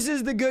 This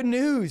is the good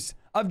news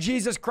of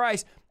Jesus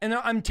Christ. And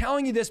I'm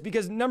telling you this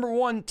because number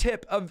one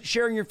tip of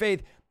sharing your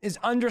faith is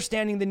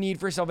understanding the need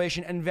for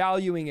salvation and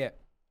valuing it.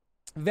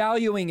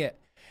 Valuing it.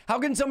 How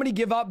can somebody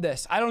give up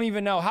this? I don't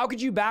even know. How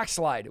could you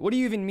backslide? What do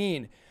you even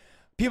mean?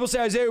 People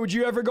say, Isaiah, would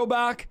you ever go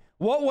back?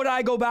 What would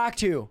I go back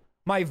to?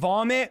 My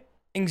vomit,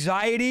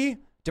 anxiety,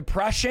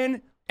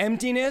 depression,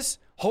 emptiness,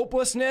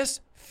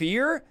 hopelessness,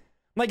 fear?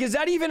 Like, is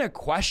that even a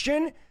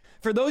question?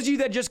 For those of you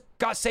that just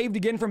got saved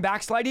again from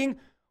backsliding,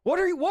 what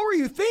were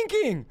you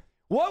thinking?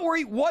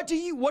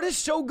 What is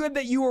so good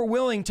that you are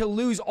willing to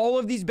lose all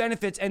of these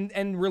benefits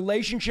and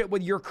relationship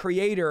with your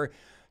creator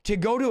to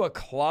go to a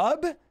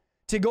club,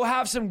 to go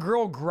have some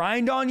girl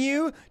grind on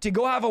you, to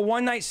go have a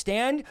one-night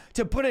stand,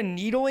 to put a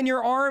needle in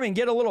your arm and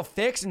get a little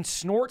fix and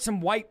snort some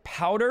white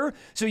powder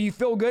so you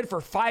feel good for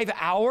 5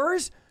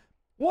 hours?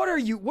 What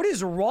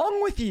is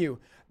wrong with you?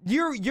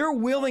 You're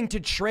willing to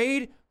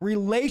trade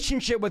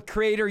relationship with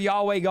Creator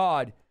Yahweh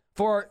God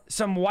for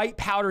some white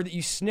powder that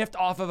you sniffed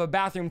off of a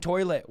bathroom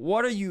toilet.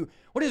 What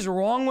is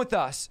wrong with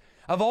us?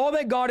 Of all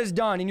that God has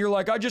done, and you're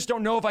like, I just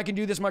don't know if I can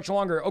do this much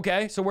longer.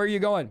 Okay, so where are you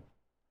going?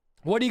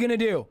 What are you going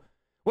to do?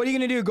 What are you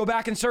going to do? Go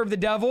back and serve the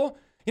devil?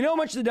 You know how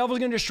much the devil's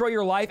going to destroy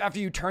your life after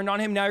you turned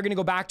on him? Now you're going to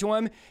go back to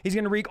him. He's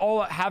going to wreak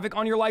all havoc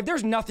on your life.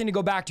 There's nothing to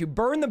go back to.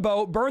 Burn the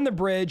boat, burn the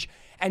bridge,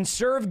 and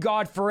serve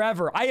God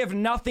forever. I have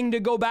nothing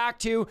to go back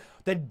to.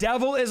 The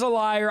devil is a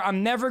liar.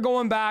 I'm never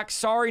going back.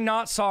 Sorry,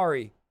 not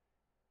sorry.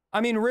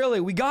 I mean,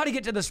 really, we got to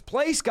get to this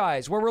place,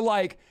 guys, where we're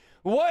like,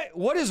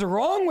 what is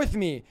wrong with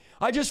me?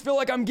 I just feel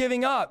like I'm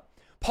giving up.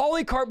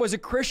 Polycarp was a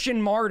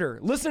Christian martyr.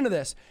 Listen to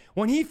this.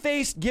 When he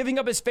faced giving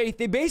up his faith,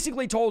 they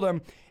basically told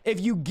him, if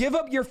you give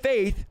up your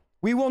faith,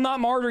 we will not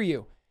martyr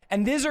you.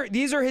 And these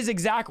are his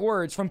exact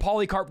words from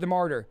Polycarp the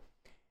martyr.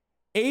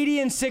 80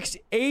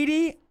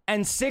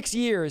 and 6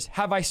 years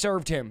have I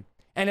served him,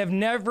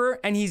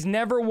 and he's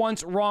never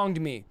once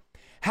wronged me.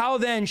 How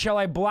then shall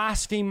I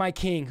blaspheme my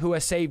king who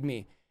has saved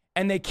me?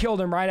 And they killed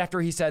him right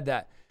after he said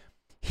that.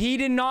 He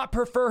did not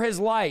prefer his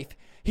life.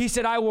 He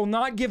said, I will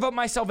not give up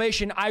my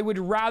salvation. I would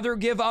rather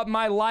give up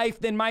my life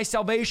than my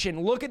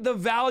salvation. Look at the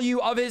value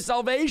of his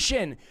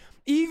salvation.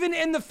 Even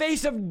in the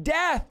face of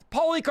death,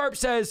 Polycarp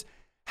says,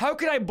 how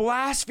could I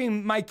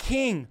blaspheme my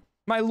king,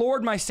 my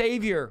Lord, my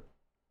Savior?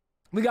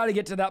 We got to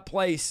get to that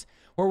place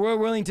where we're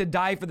willing to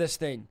die for this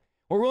thing.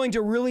 We're willing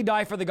to really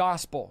die for the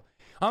gospel.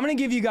 I'm going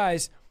to give you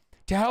guys,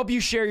 to help you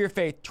share your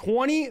faith,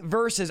 20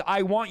 verses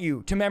I want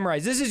you to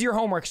memorize. This is your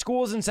homework.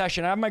 School is in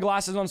session. I have my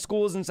glasses on.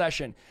 School is in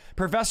session.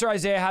 Professor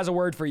Isaiah has a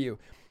word for you.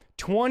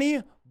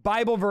 20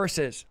 Bible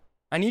verses.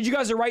 I need you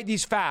guys to write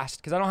these fast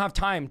because I don't have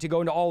time to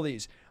go into all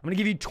these. I'm going to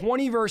give you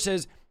 20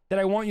 verses that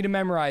I want you to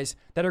memorize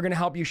that are going to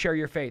help you share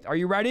your faith. Are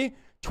you ready?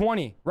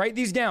 20. Write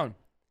these down.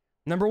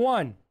 Number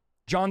 1,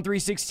 John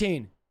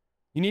 3:16.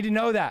 You need to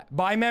know that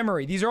by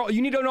memory. These are all,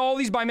 you need to know all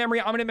these by memory.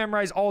 I'm going to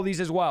memorize all these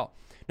as well.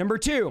 Number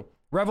 2,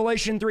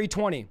 Revelation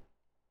 3:20.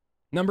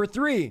 Number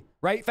 3,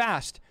 write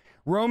fast,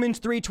 Romans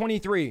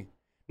 3:23.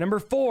 Number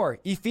 4,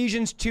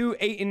 Ephesians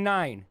 2:8 and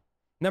 9.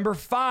 Number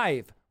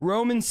 5,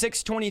 Romans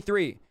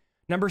 6:23.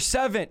 Number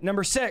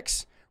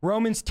 6,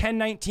 Romans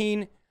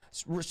 10:9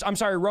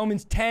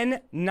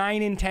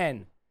 and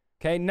 10.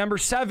 Okay, number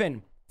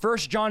 7, 1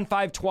 John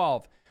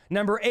 5:12.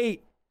 Number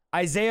 8,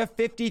 Isaiah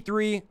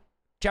 53,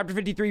 chapter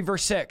 53,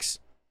 verse 6.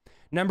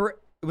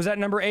 Was that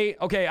number 8?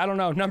 Okay, I don't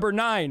know. Number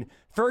 9,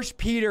 1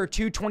 Peter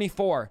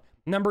 2:24.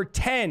 Number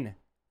 10,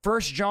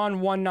 1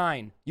 John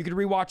 1:9. You could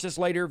rewatch this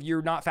later if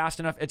you're not fast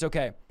enough. It's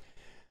okay.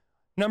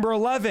 Number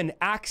 11,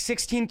 Acts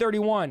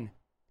 16:31.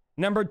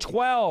 Number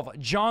 12,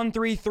 John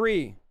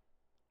 3:3.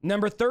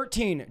 Number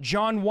 13,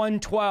 John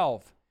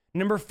 1:12.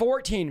 Number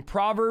 14,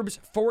 Proverbs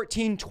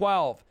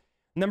 14:12.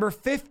 Number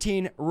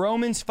 15,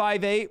 Romans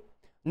 5:8.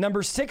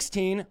 Number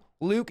 16,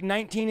 Luke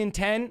 19 and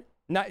 10,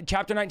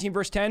 chapter 19,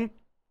 verse 10.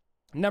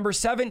 Number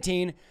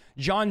 17,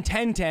 John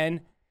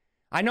 10:10.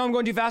 I know I'm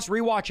going too fast.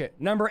 Rewatch it.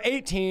 Number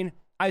 18,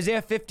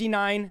 Isaiah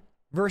 59,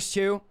 verse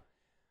 2.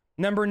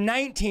 Number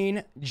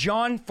 19,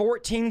 John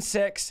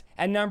 14:6.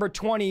 And number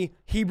 20,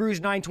 Hebrews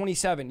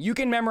 9:27. You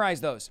can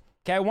memorize those.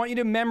 Okay, I want you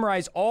to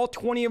memorize all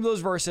 20 of those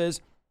verses.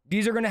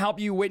 These are going to help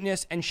you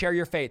witness and share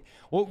your faith.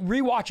 Well,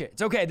 rewatch it.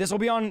 It's okay. This will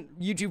be on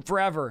YouTube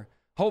forever,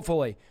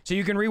 hopefully. So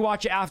you can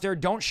rewatch it after.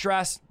 Don't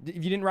stress if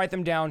you didn't write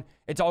them down.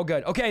 It's all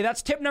good. Okay,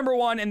 that's tip number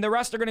 1, and the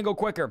rest are going to go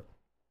quicker.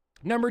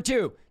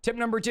 Tip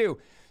number 2,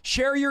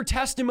 share your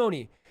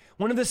testimony.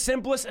 One of the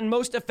simplest and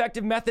most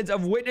effective methods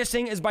of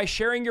witnessing is by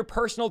sharing your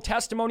personal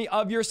testimony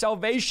of your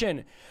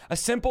salvation. A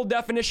simple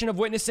definition of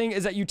witnessing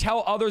is that you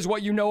tell others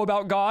what you know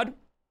about God,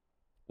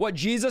 what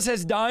Jesus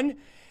has done,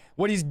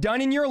 what he's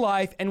done in your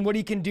life, and what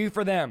he can do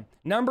for them.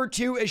 Number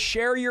 2 is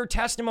share your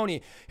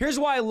testimony. Here's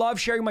why I love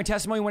sharing my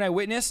testimony when I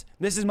witness.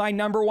 This is my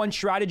number 1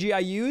 strategy I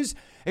use,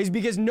 is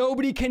because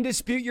nobody can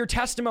dispute your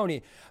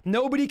testimony.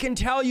 Nobody can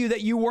tell you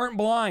that you weren't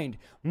blind.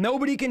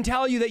 Nobody can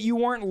tell you that you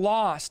weren't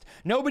lost.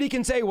 Nobody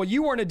can say, well,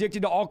 you weren't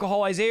addicted to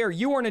alcohol, Isaiah, or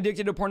you weren't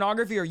addicted to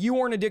pornography, or you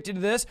weren't addicted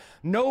to this.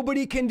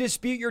 Nobody can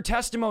dispute your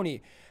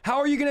testimony. How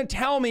are you going to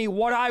tell me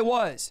what I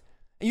was?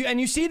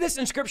 And you see this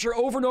in scripture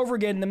over and over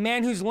again. The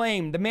man who's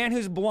lame, the man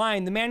who's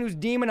blind, the man who's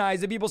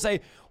demonized. The people say,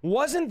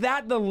 wasn't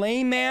that the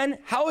lame man?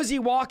 How is he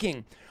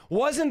walking?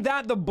 Wasn't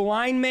that the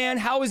blind man?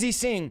 How is he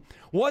seeing?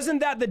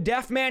 Wasn't that the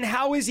deaf man?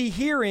 How is he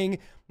hearing?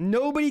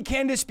 Nobody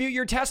can dispute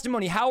your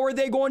testimony. How are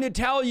they going to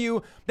tell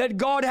you that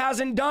God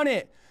hasn't done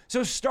it?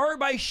 So start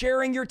by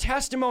sharing your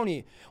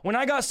testimony. When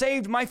I got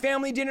saved, my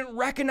family didn't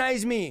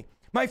recognize me.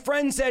 My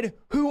friend said,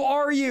 who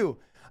are you?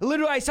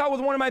 Literally, I saw it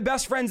with one of my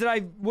best friends that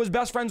I was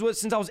best friends with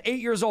since I was 8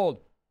 years old.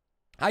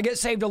 I get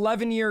saved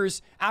 11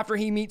 years after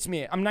he meets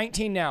me. I'm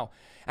 19 now.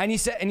 And he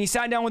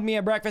sat down with me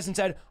at breakfast and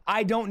said,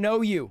 I don't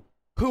know you.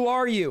 Who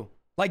are you?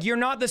 Like, you're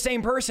not the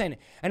same person.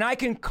 And I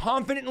can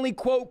confidently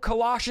quote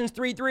Colossians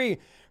 3:3.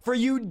 For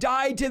you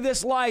died to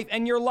this life,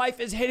 and your life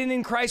is hidden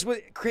in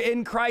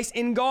Christ,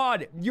 in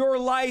God. Your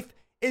life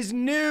is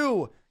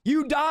new.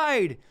 You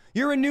died.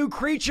 You're a new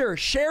creature.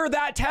 Share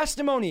that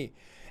testimony.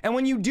 And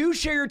when you do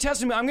share your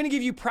testimony, I'm going to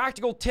give you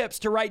practical tips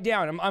to write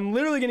down. I'm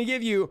literally going to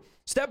give you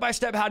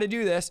step-by-step how to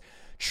do this.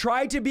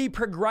 Try to be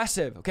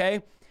progressive,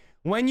 okay?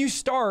 When you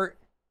start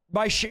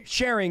by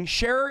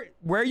share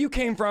where you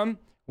came from,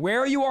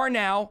 where you are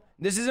now.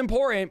 This is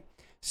important.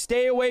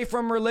 Stay away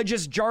from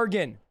religious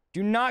jargon.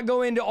 Do not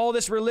go into all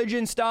this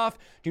religion stuff.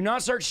 Do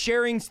not start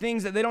sharing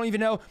things that they don't even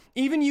know.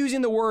 Even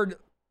using the word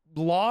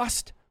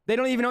lost, they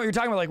don't even know what you're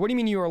talking about. Like, what do you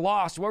mean you were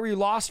lost? What were you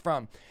lost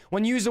from?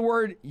 When you use the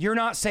word, you're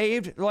not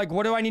saved, they're like,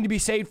 what do I need to be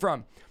saved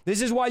from?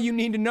 This is why you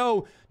need to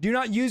know, do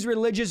not use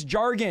religious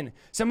jargon.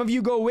 Some of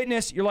you go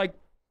witness, you're like,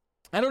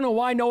 I don't know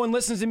why no one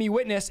listens to me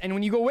witness. And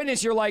when you go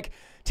witness, you're like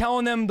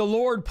telling them the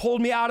Lord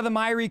pulled me out of the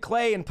miry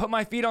clay and put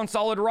my feet on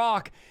solid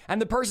rock.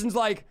 And the person's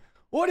like,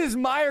 what is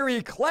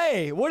miry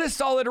clay? What is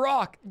solid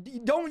rock?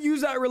 Don't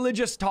use that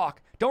religious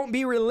talk. Don't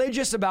be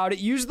religious about it.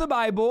 Use the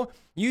Bible,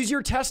 use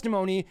your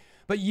testimony,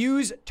 but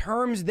use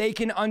terms they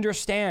can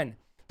understand.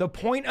 The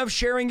point of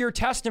sharing your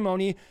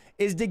testimony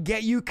is to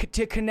get you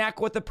to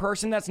connect with the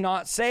person that's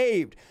not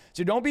saved.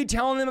 So don't be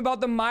telling them about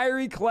the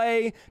miry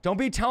clay. Don't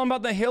be telling them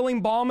about the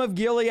healing balm of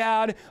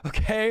Gilead,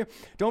 okay?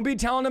 Don't be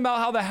telling them about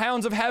how the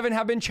hounds of heaven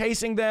have been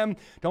chasing them.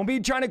 Don't be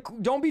trying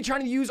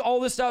to use all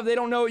this stuff. They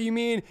don't know what you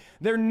mean.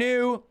 They're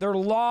new, they're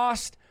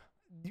lost.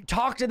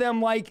 Talk to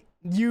them like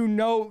you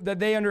know that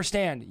they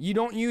understand. You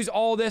don't use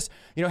all this,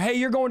 hey,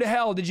 you're going to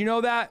hell. Did you know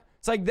that?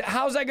 It's like,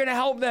 how's that going to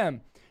help them?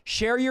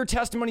 Share your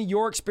testimony,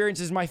 your experience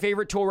is my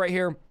favorite tool right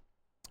here.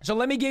 So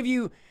let me give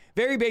you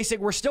very basic.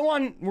 We're still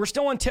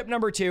on tip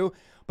number 2,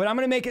 but I'm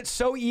going to make it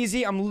so easy.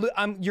 You're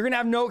going to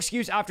have no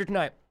excuse after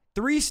tonight.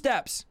 3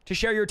 steps to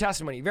share your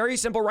testimony. Very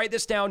simple. Write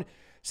this down.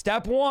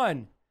 Step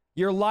 1,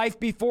 your life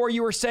before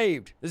you were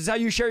saved. This is how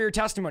you share your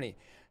testimony.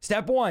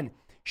 Step 1,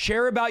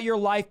 share about your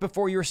life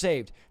before you're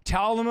saved.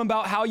 Tell them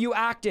about how you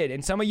acted.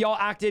 And some of y'all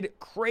acted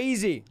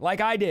crazy like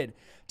I did.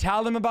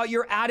 Tell them about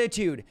your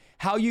attitude,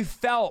 how you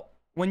felt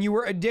when you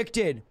were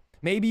addicted.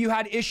 Maybe you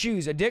had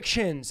issues,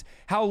 addictions,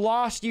 how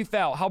lost you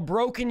felt, how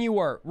broken you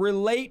were.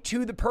 Relate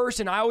to the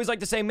person. I always like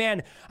to say,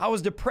 man, I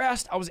was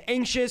depressed, I was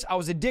anxious, I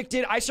was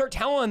addicted. I start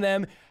telling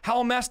them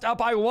how messed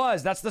up I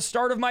was. That's the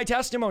start of my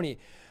testimony.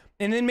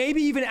 And then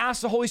maybe even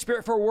ask the Holy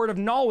Spirit for a word of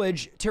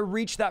knowledge to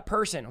reach that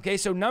person. Okay,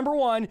 so number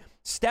 1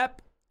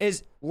 step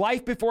is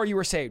life before you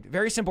were saved.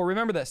 Very simple.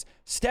 Remember this.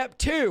 Step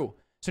 2.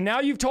 So now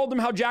you've told them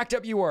how jacked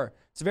up you were.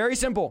 It's very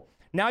simple.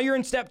 Now you're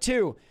in step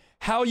 2.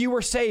 How you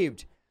were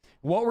saved.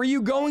 What were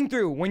you going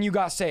through when you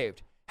got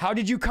saved? How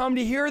did you come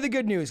to hear the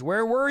good news?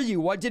 Where were you?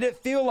 What did it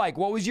feel like?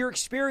 What was your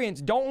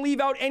experience? Don't leave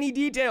out any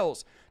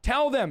details.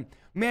 Tell them,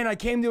 man, I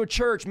came to a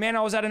church. Man,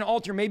 I was at an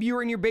altar. Maybe you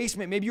were in your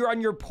basement. Maybe you were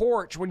on your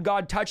porch when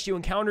God touched you,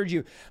 encountered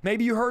you.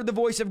 Maybe you heard the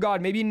voice of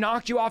God. Maybe he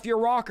knocked you off your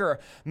rocker.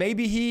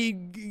 Maybe he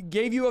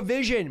gave you a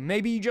vision.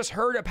 Maybe you just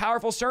heard a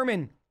powerful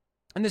sermon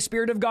and the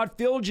Spirit of God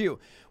filled you.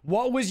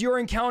 What was your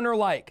encounter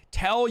like?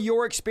 Tell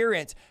your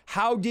experience.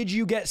 How did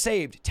you get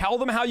saved? Tell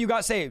them how you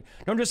got saved.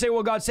 Don't just say,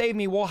 well, God saved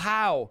me. Well,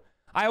 how?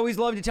 I always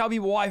love to tell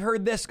people, well, I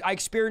heard this. I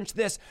experienced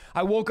this.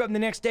 I woke up the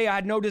next day. I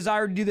had no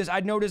desire to do this. I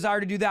had no desire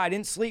to do that. I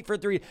didn't sleep for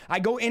 3. I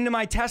go into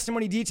my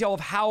testimony detail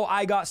of how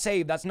I got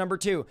saved. That's number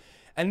 2.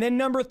 And then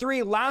number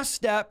 3, last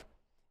step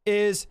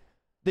is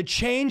the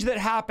change that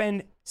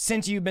happened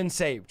since you've been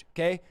saved.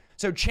 Okay.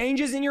 So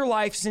changes in your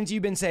life since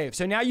you've been saved.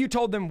 So now you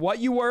told them what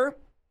you were,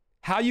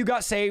 how you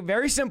got saved.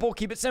 Very simple.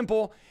 Keep it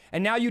simple.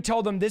 And now you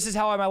told them this is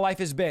how my life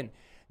has been.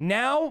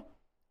 Now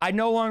I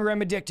no longer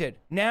am addicted.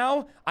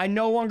 Now I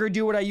no longer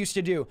do what I used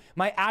to do.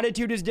 My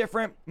attitude is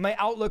different. My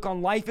outlook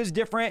on life is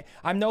different.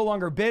 I'm no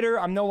longer bitter.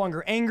 I'm no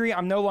longer angry.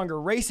 I'm no longer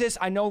racist.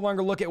 I no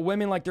longer look at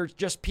women like they're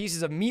just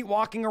pieces of meat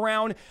walking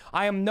around.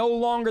 I am no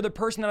longer the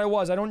person that I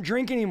was. I don't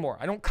drink anymore.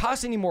 I don't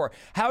cuss anymore.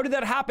 How did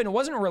that happen? It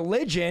wasn't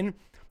religion.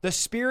 The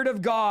Spirit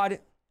of God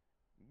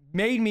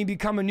made me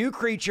become a new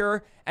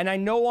creature, and I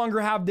no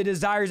longer have the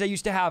desires I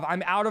used to have.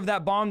 I'm out of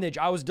that bondage.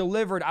 I was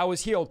delivered. I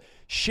was healed.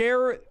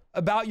 Share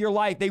about your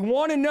life. They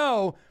want to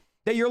know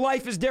that your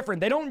life is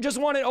different. They don't just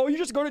want to, oh, you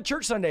just go to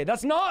church Sunday.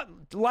 That's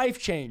not life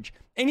change.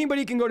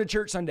 Anybody can go to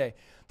church Sunday.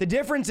 The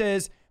difference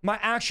is my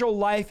actual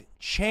life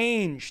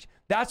changed.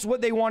 That's what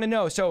they want to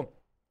know. So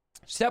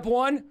step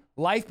 1,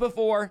 life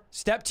before.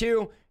 Step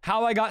 2,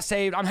 how I got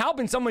saved. I'm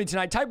helping somebody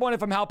tonight. Type 1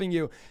 if I'm helping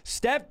you.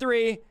 Step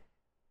 3,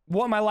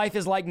 what my life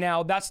is like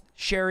now. That's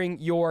sharing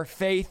your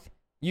faith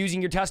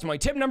using your testimony.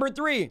 Tip number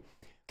 3.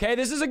 Okay,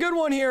 this is a good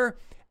one here.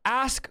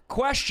 Ask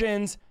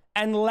questions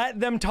and let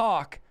them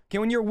talk. Okay,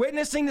 when you're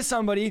witnessing to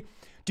somebody,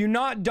 do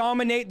not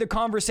dominate the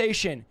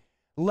conversation.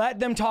 Let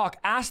them talk.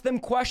 Ask them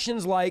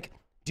questions like,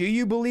 do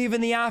you believe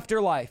in the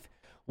afterlife?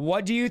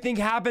 What do you think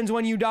happens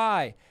when you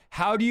die?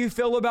 How do you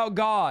feel about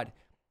God?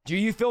 Do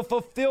you feel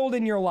fulfilled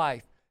in your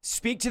life?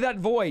 Speak to that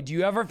void. Do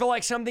you ever feel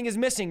like something is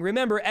missing?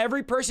 Remember,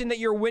 every person that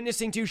you're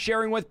witnessing to,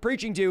 sharing with,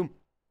 preaching to,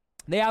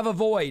 they have a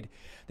void.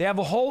 They have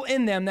a hole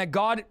in them that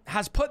God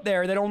has put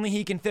there that only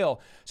he can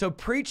fill. So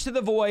preach to the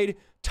void.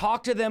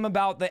 Talk to them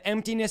about the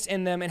emptiness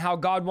in them and how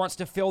God wants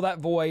to fill that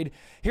void.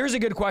 Here's a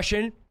good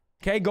question.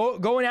 Okay,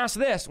 go and ask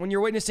this when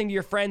you're witnessing to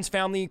your friends,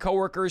 family,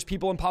 coworkers,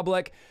 people in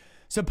public.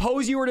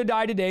 Suppose you were to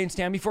die today and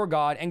stand before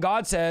God, and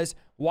God says,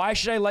 why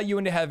should I let you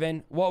into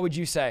heaven? What would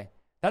you say?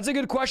 That's a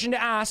good question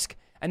to ask,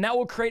 and that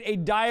will create a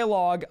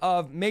dialogue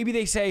of maybe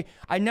they say,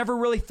 I never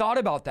really thought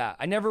about that.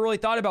 I never really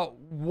thought about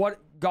what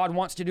God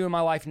wants to do in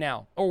my life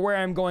now, or where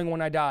I'm going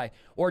when I die,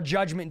 or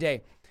judgment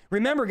day.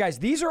 Remember, guys,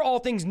 these are all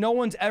things no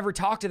one's ever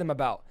talked to them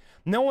about.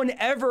 No one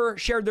ever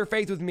shared their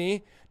faith with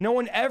me. No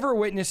one ever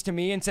witnessed to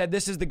me and said,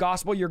 this is the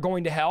gospel, you're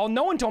going to hell.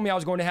 No one told me I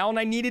was going to hell, and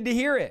I needed to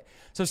hear it.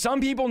 So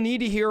some people need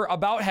to hear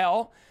about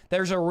hell.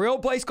 There's a real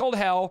place called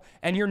hell,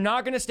 and you're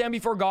not going to stand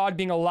before God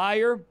being a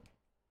liar,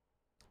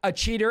 a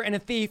cheater, and a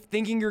thief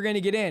thinking you're going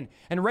to get in.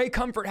 And Ray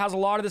Comfort has a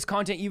lot of this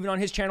content even on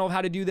his channel of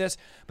how to do this,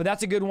 but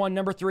that's a good one.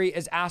 Number 3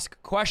 is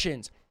ask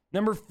questions.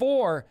 Number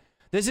 4,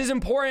 this is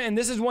important, and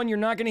this is one you're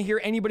not going to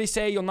hear anybody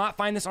say. You'll not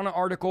find this on an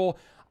article.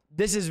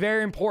 This is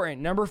very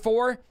important. Number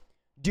 4,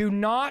 do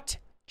not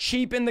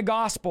cheapen the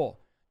gospel.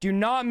 Do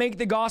not make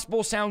the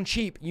gospel sound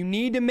cheap. You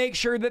need to make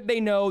sure that they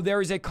know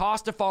there is a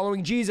cost to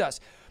following Jesus.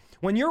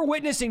 When you're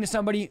witnessing to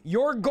somebody,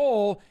 your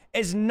goal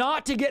is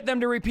not to get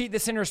them to repeat the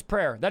sinner's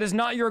prayer. That is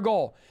not your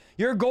goal.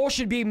 Your goal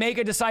should be make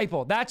a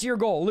disciple. That's your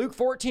goal. Luke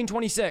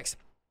 14:26.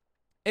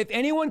 If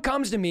anyone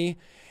comes to me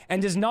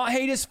and does not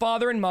hate his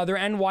father and mother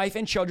and wife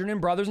and children and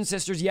brothers and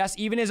sisters, yes,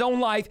 even his own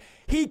life,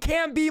 he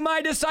can't be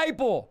my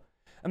disciple.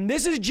 And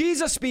this is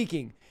Jesus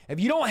speaking. If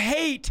you don't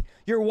hate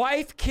your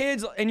wife,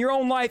 kids, and your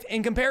own life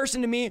in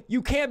comparison to me,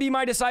 you can't be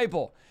my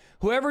disciple.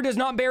 Whoever does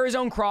not bear his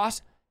own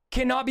cross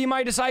cannot be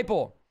my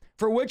disciple.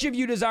 For which of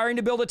you desiring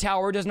to build a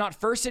tower does not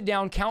first sit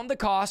down, count the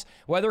cost,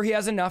 whether he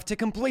has enough to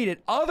complete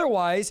it?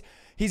 Otherwise,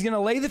 he's going to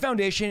lay the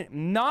foundation,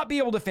 not be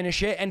able to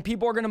finish it, and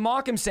people are going to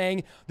mock him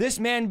saying, this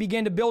man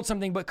began to build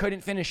something but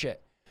couldn't finish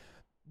it.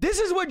 This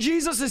is what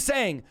Jesus is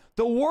saying.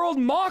 The world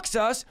mocks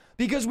us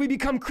because we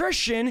become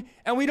Christian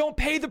and we don't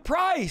pay the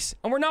price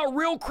and we're not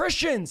real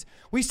Christians.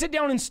 We sit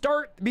down and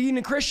start being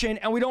a Christian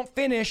and we don't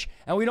finish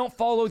and we don't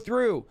follow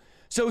through.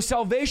 So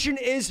salvation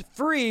is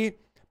free,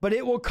 but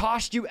it will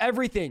cost you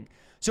everything.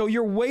 So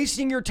you're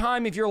wasting your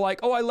time if you're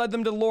like, oh, I led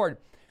them to the Lord.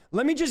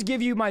 Let me just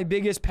give you my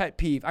biggest pet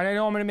peeve. And I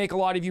know I'm going to make a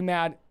lot of you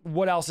mad.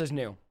 What else is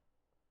new?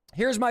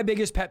 Here's my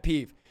biggest pet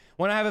peeve.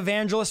 When I have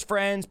evangelist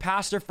friends,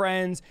 pastor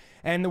friends,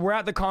 and we're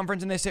at the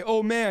conference and they say,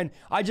 oh man,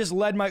 I just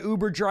led my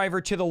Uber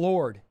driver to the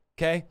Lord,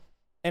 okay?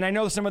 And I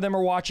know some of them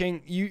are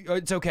watching.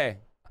 It's okay.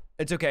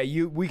 It's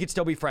okay. We could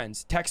still be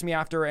friends. Text me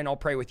after and I'll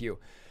pray with you.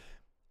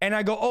 And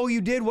I go, oh,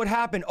 you did? What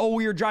happened? Oh,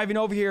 we were driving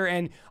over here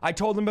and I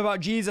told them about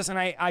Jesus and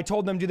I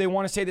told them, do they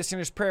want to say the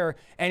sinner's prayer?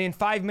 And in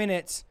 5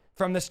 minutes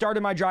from the start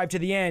of my drive to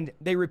the end,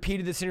 they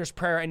repeated the sinner's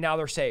prayer and now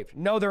they're saved.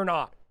 No, they're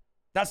not.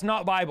 That's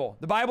not Bible.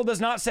 The Bible does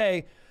not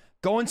say,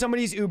 go in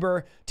somebody's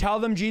Uber, tell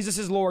them Jesus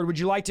is Lord. Would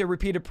you like to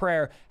repeat a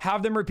prayer?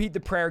 Have them repeat the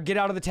prayer, get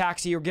out of the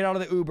taxi or get out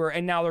of the Uber,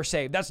 and now they're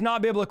saved. That's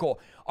not biblical.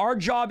 Our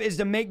job is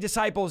to make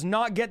disciples,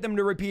 not get them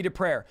to repeat a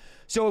prayer.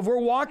 So if we're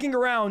walking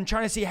around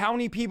trying to see how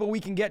many people we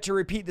can get to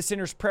repeat the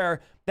sinner's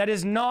prayer, that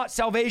is not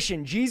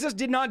salvation. Jesus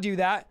did not do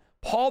that.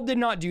 Paul did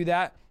not do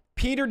that.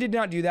 Peter did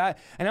not do that.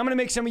 And I'm going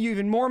to make some of you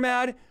even more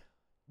mad.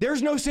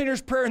 There's no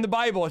sinner's prayer in the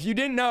Bible. If you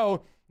didn't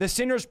know, the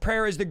sinner's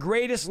prayer is the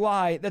greatest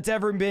lie that's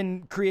ever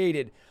been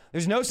created.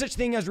 There's no such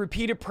thing as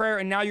repeated prayer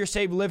and now you're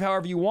saved, live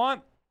however you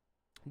want.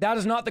 That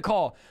is not the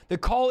call. The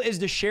call is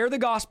to share the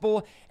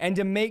gospel and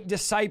to make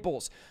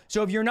disciples.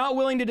 So if you're not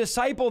willing to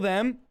disciple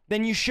them,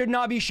 then you should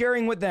not be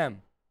sharing with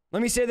them.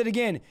 Let me say that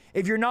again.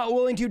 If you're not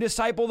willing to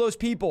disciple those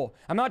people,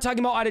 I'm not talking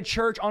about at a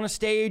church, on a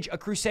stage, a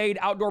crusade,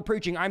 outdoor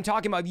preaching. I'm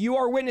talking about if you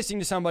are witnessing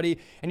to somebody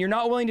and you're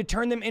not willing to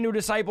turn them into a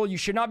disciple, you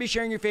should not be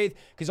sharing your faith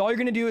because all you're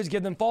going to do is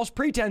give them false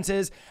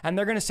pretenses and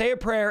they're going to say a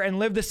prayer and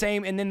live the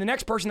same. And then the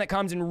next person that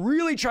comes and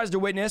really tries to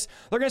witness,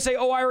 they're going to say,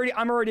 oh,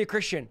 I'm already a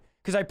Christian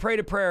because I prayed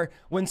a prayer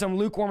when some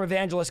lukewarm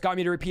evangelist got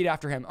me to repeat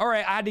after him. All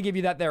right, I had to give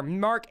you that there.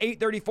 Mark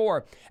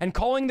 8:34, and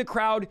calling the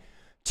crowd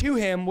to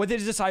him with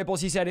his disciples,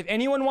 he said, if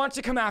anyone wants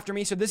to come after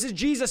me, so this is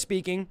Jesus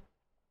speaking,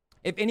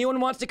 if anyone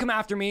wants to come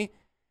after me,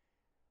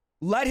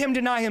 let him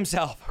deny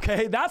himself,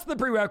 okay? That's the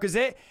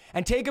prerequisite,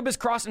 and take up his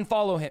cross and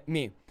follow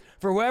me.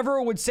 For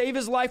whoever would save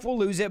his life will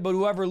lose it, but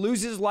whoever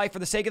loses his life for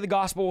the sake of the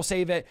gospel will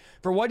save it.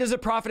 For what does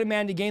it profit a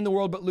man to gain the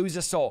world but lose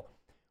his soul?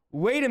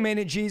 Wait a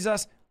minute,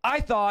 Jesus. I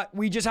thought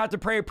we just have to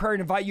pray a prayer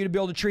and invite you to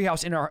build a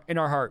treehouse in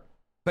our heart.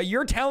 But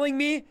you're telling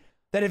me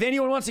that if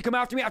anyone wants to come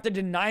after me, I have to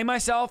deny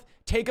myself,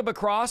 take up a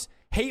cross,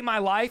 hate my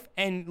life,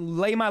 and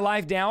lay my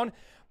life down?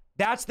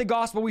 That's the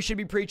gospel we should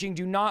be preaching.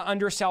 Do not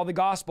undersell the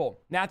gospel.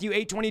 Matthew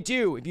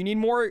 8:22. If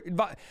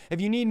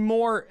you need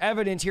more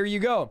evidence, here you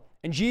go.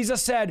 And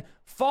Jesus said,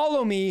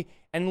 follow me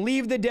and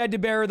leave the dead to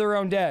bury their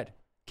own dead.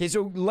 Okay,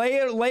 so lay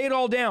it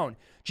all down.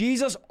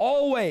 Jesus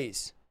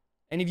always,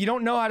 and if you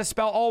don't know how to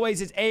spell always,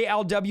 it's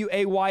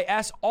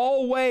ALWAYS,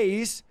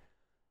 always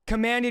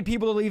commanded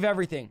people to leave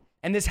everything.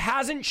 And this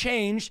hasn't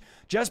changed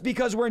just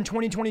because we're in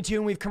 2022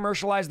 and we've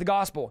commercialized the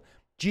gospel.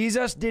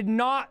 Jesus did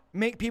not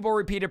make people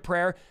repeat a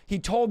prayer. He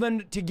told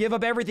them to give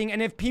up everything.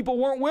 And if people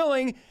weren't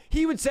willing,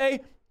 he would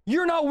say,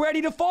 you're not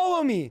ready to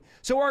follow me.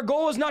 So our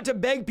goal is not to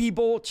beg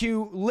people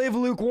to live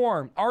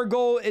lukewarm. Our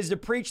goal is to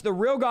preach the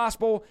real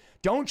gospel.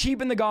 Don't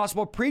cheapen the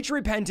gospel. Preach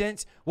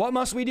repentance. What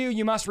must we do?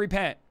 You must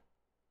repent.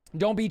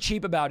 Don't be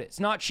cheap about it. It's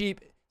not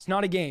cheap. It's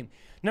not a game.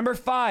 Number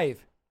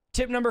 5,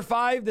 tip number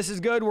 5, this is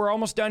good. We're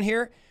almost done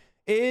here,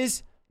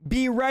 is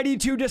be ready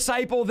to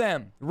disciple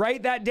them.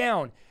 Write that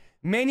down.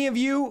 Many of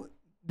you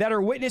that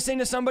are witnessing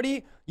to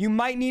somebody, you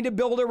might need to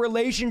build a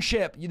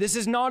relationship. This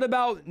is not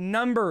about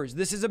numbers.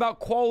 This is about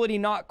quality,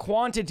 not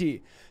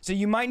quantity. So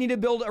you might need to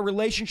build a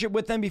relationship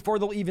with them before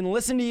they'll even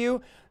listen to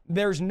you.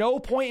 There's no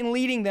point in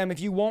leading them if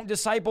you won't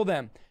disciple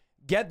them.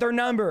 Get their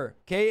number,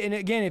 okay? And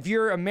again, if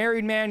you're a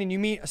married man and you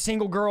meet a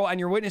single girl and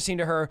you're witnessing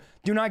to her,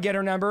 do not get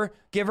her number.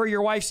 Give her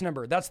your wife's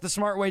number. That's the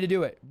smart way to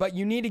do it. But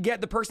you need to get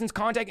the person's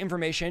contact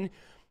information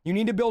You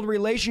need to build a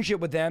relationship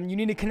with them. You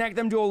need to connect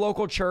them to a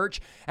local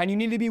church, and you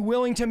need to be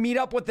willing to meet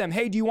up with them.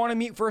 Hey, do you want to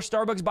meet for a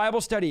Starbucks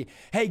Bible study?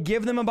 Hey,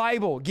 give them a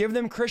Bible. Give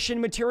them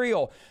Christian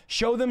material.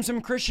 Show them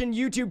some Christian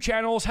YouTube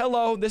channels.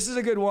 Hello, this is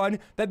a good one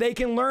that they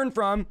can learn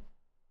from.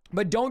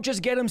 But don't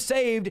just get them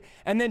saved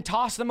and then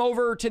toss them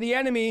over to the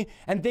enemy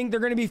and think they're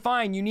going to be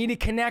fine. You need to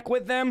connect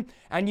with them,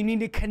 and you need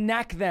to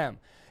connect them.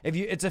 If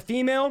it's a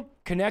female,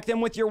 connect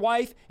them with your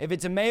wife. If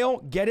it's a male,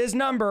 get his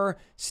number.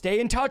 Stay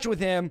in touch with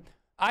him.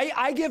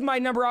 I give my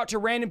number out to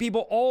random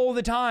people all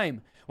the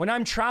time. When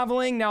I'm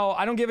traveling, now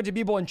I don't give it to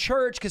people in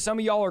church because some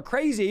of y'all are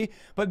crazy,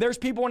 but there's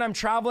people when I'm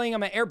traveling,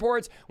 I'm at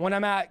airports, when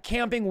I'm at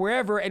camping,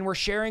 wherever, and we're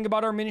sharing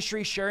about our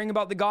ministry, sharing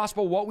about the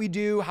gospel, what we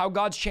do, how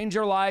God's changed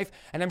their life,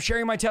 and I'm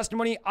sharing my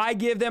testimony. I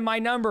give them my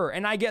number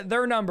and I get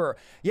their number.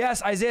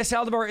 Yes, Isaiah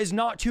Saldivar is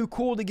not too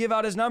cool to give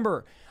out his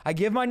number. I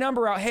give my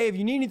number out. Hey, if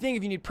you need anything,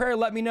 if you need prayer,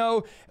 let me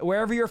know.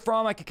 Wherever you're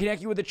from, I can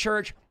connect you with the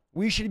church.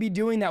 We should be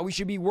doing that. We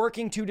should be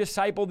working to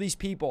disciple these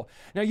people.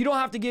 Now, you don't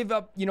have to give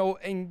up,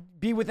 and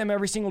be with them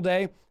every single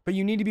day, but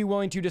you need to be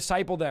willing to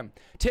disciple them.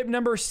 Tip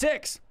number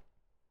 6,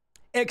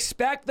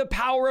 expect the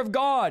power of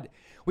God.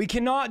 We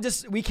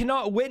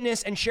cannot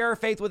witness and share our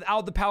faith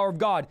without the power of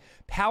God.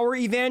 Power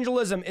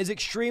evangelism is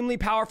extremely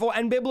powerful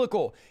and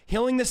biblical.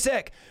 Healing the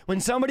sick.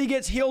 When somebody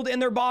gets healed in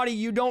their body,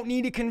 you don't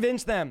need to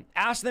convince them.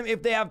 Ask them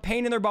if they have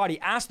pain in their body.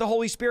 Ask the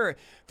Holy Spirit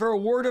for a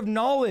word of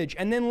knowledge,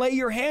 and then lay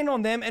your hand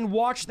on them and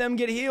watch them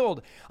get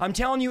healed. I'm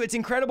telling you, it's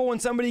incredible when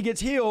somebody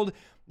gets healed.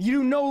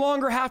 You no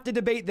longer have to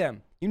debate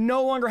them. You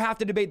no longer have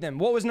to debate them.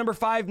 What was number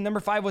 5? Number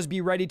 5 was be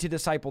ready to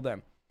disciple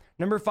them.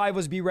 Number 5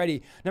 was be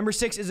ready. Number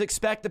 6 is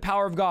expect the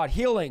power of God.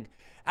 Healing.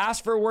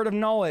 Ask for a word of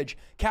knowledge.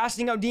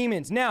 Casting out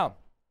demons. Now,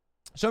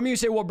 some of you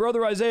say, well,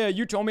 Brother Isaiah,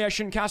 you told me I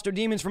shouldn't cast out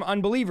demons from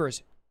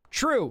unbelievers.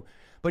 True.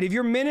 But if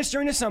you're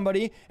ministering to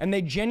somebody and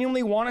they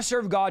genuinely want to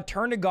serve God,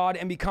 turn to God,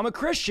 and become a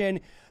Christian,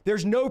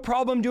 there's no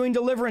problem doing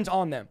deliverance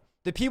on them.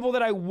 The people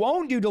that I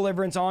won't do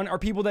deliverance on are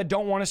people that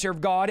don't want to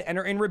serve God and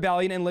are in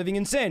rebellion and living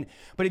in sin.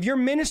 But if you're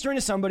ministering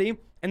to somebody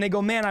and they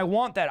go, man, I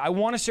want that. I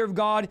want to serve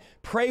God.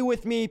 Pray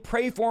with me.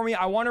 Pray for me.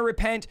 I want to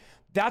repent.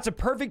 That's a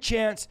perfect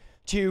chance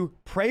to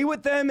pray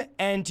with them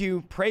and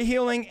to pray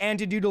healing and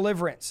to do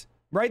deliverance.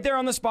 Right there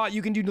on the spot,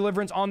 you can do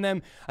deliverance on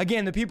them.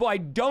 Again, the people I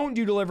don't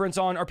do deliverance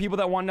on are people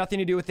that want nothing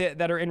to do with it,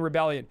 that are in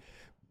rebellion.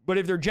 But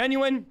if they're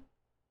genuine,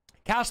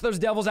 cast those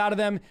devils out of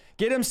them,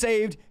 get them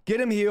saved, get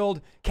them healed,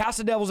 cast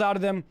the devils out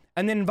of them,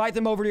 and then invite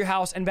them over to your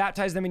house and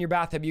baptize them in your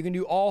bathtub. You can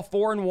do all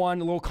 4 in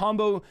 1, a little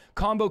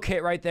combo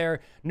kit right there.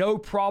 No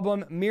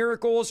problem.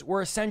 Miracles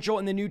were essential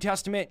in the New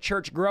Testament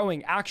church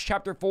growing. Acts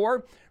chapter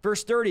 4,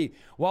 verse 30.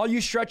 While you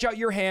stretch out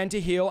your hand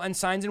to heal, and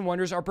signs and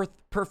wonders are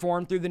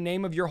performed through the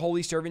name of your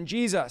holy servant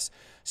Jesus.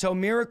 So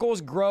miracles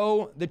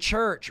grow the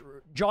church.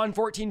 John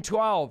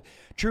 14:12.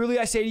 Truly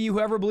I say to you,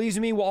 whoever believes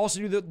in me will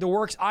also do the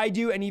works I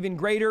do, and even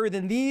greater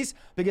than these,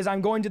 because I'm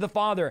going to the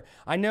Father.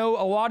 I know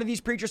a lot of these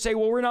preachers say,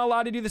 well, we're not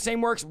allowed to do the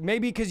same works.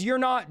 Maybe because you're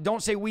not.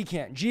 Don't say we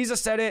can't. Jesus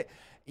said it.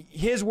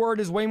 His word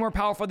is way more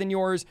powerful than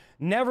yours.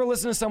 Never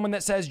listen to someone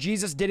that says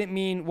Jesus didn't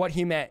mean what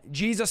he meant.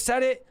 Jesus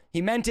said it.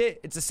 He meant it.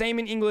 It's the same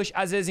in English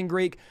as it is in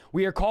Greek.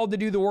 We are called to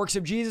do the works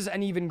of Jesus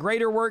and even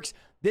greater works.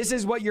 This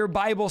is what your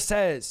Bible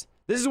says.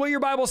 This is what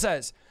your Bible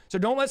says. So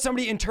don't let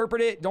somebody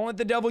interpret it. Don't let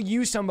the devil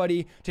use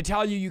somebody to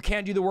tell you you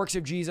can't do the works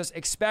of Jesus.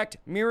 Expect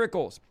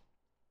miracles.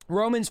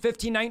 Romans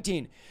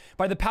 15:19.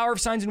 By the power of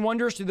signs and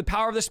wonders, through the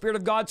power of the Spirit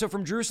of God. So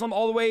from Jerusalem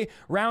all the way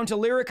round to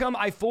Illyricum,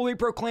 I fully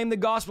proclaim the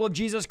gospel of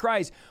Jesus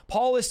Christ.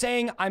 Paul is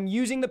saying, I'm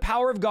using the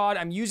power of God.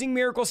 I'm using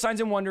miracles,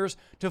 signs, and wonders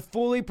to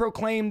fully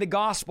proclaim the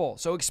gospel.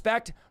 So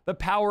expect the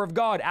power of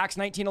God. Acts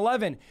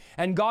 19:11.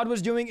 And God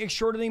was doing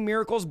extraordinary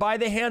miracles by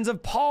the hands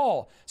of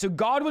Paul. So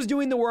God was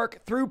doing the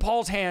work through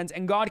Paul's hands,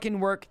 and God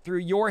can work through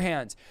your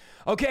hands.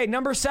 Okay,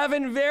 number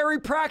 7, very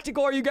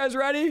practical. Are you guys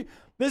ready?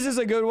 This is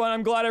a good one.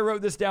 I'm glad I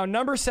wrote this down.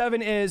 Number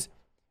 7 is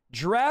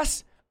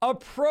dress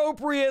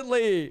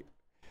appropriately.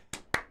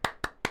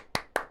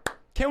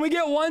 Can we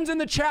get ones in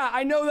the chat?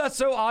 I know that's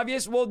so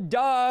obvious. Well,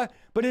 duh,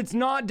 but it's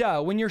not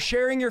duh. When you're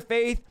sharing your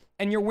faith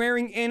and you're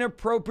wearing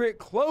inappropriate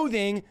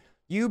clothing,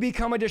 you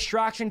become a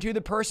distraction to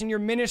the person you're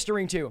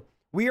ministering to.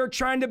 We are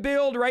trying to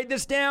build, write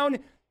this down,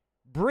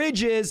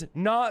 bridges,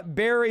 not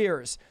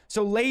barriers.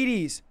 So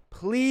ladies,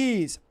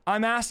 please,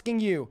 I'm asking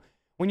you,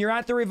 when you're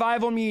at the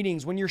revival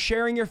meetings, when you're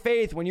sharing your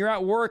faith, when you're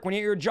at work, when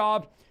you're at your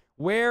job,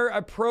 wear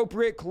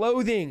appropriate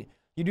clothing.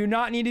 You do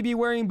not need to be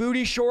wearing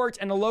booty shorts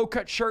and a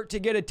low-cut shirt to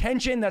get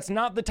attention. That's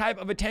not the type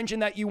of attention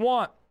that you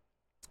want.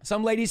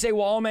 Some ladies say,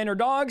 well, all men are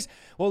dogs.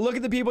 Well, look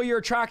at the people you're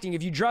attracting.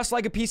 If you dress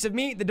like a piece of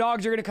meat, the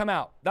dogs are going to come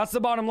out. That's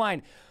the bottom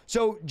line.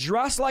 So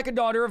dress like a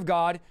daughter of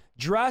God.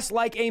 Dress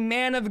like a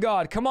man of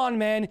God. Come on,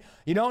 men.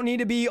 You don't need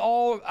to be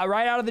all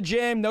right out of the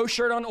gym, no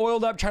shirt on,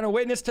 oiled up, trying to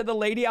witness to the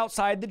lady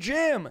outside the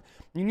gym.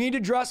 You need to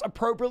dress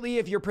appropriately.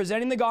 If you're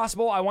presenting the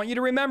gospel, I want you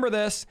to remember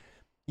this.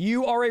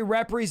 You are a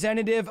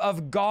representative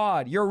of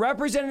God. You're a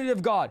representative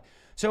of God.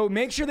 So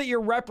make sure that you're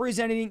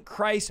representing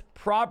Christ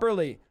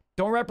properly.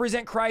 don't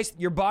represent Christ.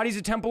 Your body's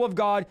a temple of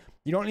God.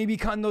 You don't need to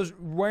be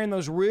wearing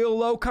those real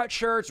low cut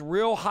shirts,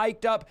 real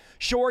hiked up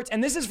shorts.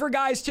 And this is for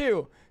guys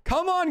too.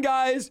 Come on,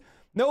 guys.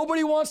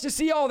 Nobody wants to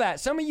see all that.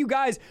 Some of you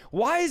guys,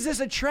 why is this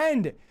a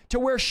trend to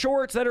wear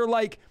shorts that are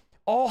like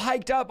all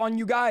hiked up on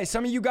you guys?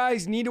 Some of you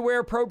guys need to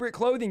wear appropriate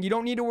clothing. You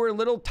don't need to wear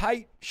little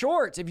tight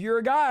shorts. If you're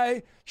a guy,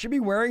 you should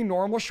be wearing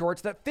normal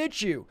shorts that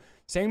fit you.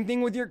 Same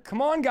thing with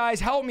come on, guys,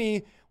 help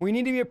me. We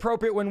need to be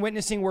appropriate when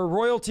witnessing. We're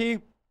royalty.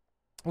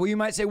 Well, you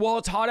might say, well,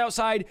 it's hot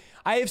outside.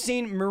 I have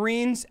seen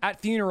Marines at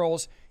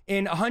funerals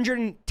in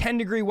 110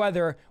 degree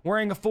weather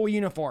wearing a full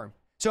uniform.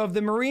 So if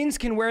the Marines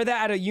can wear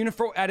that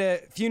at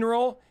a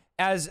funeral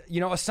as,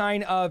 a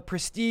sign of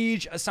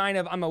prestige, a sign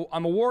of I'm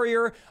a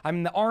warrior, I'm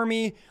in the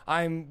army,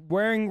 I'm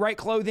wearing right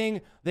clothing,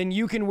 then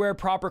you can wear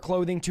proper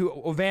clothing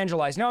to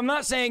evangelize. Now, I'm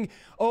not saying,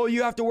 oh,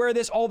 you have to wear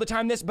this all the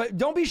time, but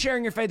don't be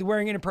sharing your faith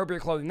wearing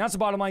inappropriate clothing. That's the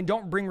bottom line.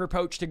 Don't bring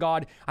reproach to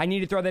God. I need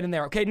to throw that in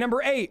there. Okay,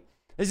 number 8.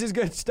 This is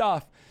good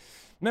stuff.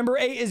 Number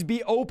 8 is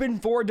be open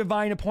for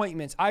divine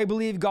appointments. I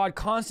believe God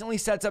constantly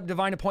sets up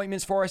divine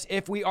appointments for us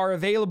if we are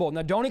available.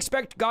 Now, don't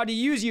expect God to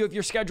use you if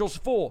your schedule's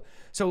full.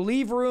 So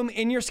leave room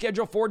in your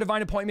schedule for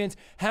divine appointments.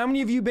 How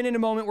many of you have been in a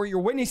moment where you're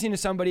witnessing to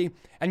somebody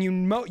and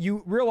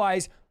you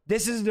realize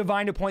this is a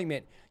divine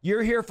appointment?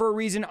 You're here for a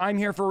reason. I'm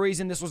here for a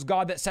reason. This was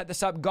God that set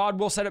this up.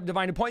 God will set up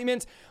divine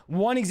appointments.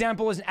 One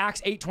example is in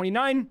Acts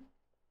 8:29.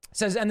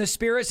 Says, and the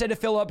Spirit said to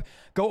Philip,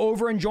 go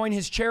over and join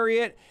his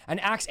chariot.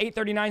 And Acts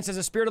 8:39 says,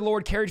 the Spirit of the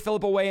Lord carried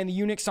Philip away, and the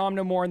eunuch saw him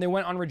no more, and they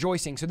went on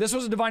rejoicing. So this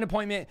was a divine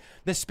appointment.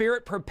 The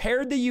Spirit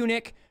prepared the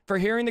eunuch for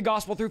hearing the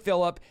gospel through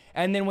Philip.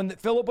 And then when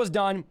Philip was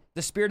done,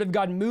 the Spirit of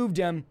God moved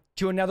him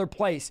to another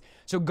place.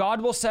 So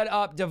God will set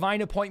up divine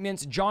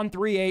appointments. John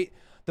 3:8.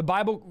 The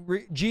Bible,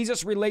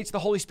 Jesus relates the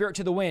Holy Spirit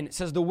to the wind. It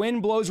says the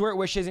wind blows where it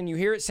wishes and you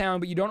hear it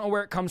sound, but you don't know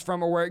where it comes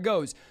from or where it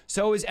goes.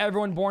 So is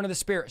everyone born of the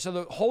Spirit. So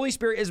the Holy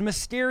Spirit is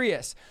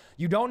mysterious.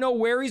 You don't know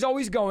where he's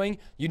always going.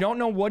 You don't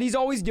know what he's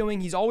always doing.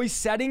 He's always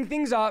setting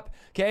things up,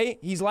 okay?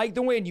 He's like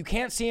the wind. You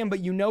can't see him, but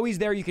you know he's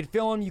there. You could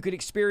feel him. You could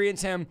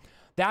experience him.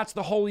 That's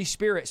the Holy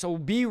Spirit. So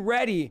be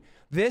ready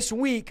this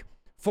week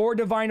for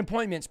divine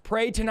appointments.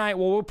 Pray tonight.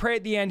 Well, we'll pray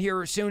at the end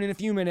here soon in a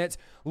few minutes.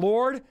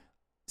 Lord,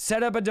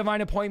 set up a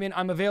divine appointment.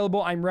 I'm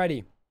available. I'm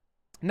ready.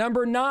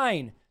 Number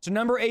 9. So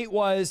number 8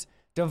 was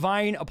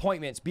divine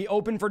appointments. Be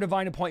open for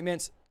divine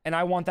appointments. And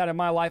I want that in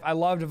my life. I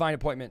love divine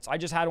appointments. I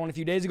just had one a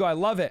few days ago. I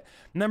love it.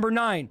 Number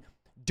 9,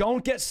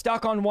 don't get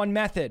stuck on one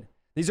method.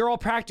 These are all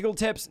practical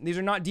tips. These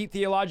are not deep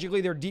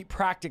theologically. They're deep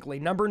practically.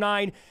 Number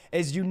 9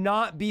 is do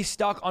not be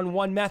stuck on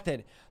one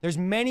method. There's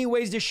many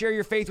ways to share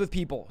your faith with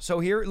people. So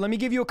here, let me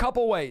give you a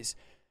couple ways.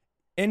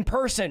 In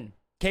person,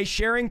 okay,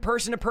 sharing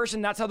person to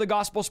person. That's how the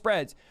gospel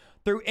spreads.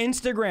 Through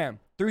Instagram,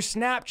 through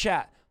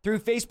Snapchat, through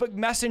Facebook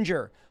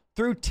Messenger,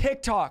 through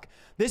TikTok.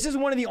 This is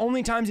one of the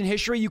only times in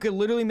history you could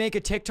literally make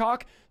a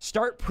TikTok,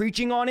 start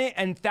preaching on it,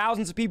 and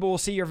thousands of people will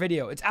see your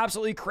video. It's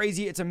absolutely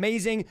crazy. It's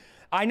amazing.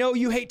 I know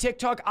you hate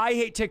TikTok. I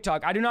hate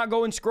TikTok. I do not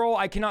go and scroll.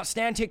 I cannot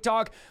stand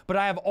TikTok, but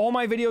I have all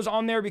my videos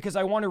on there because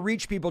I want to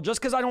reach people.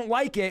 Just because I don't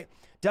like it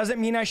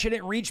doesn't mean I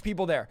shouldn't reach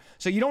people there.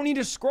 So you don't need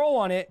to scroll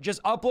on it.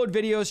 Just upload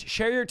videos,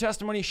 share your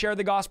testimony, share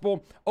the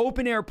gospel,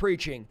 open air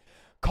preaching.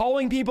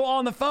 Calling people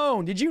on the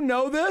phone. Did you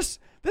know this?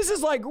 This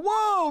is like,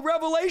 whoa,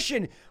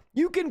 revelation.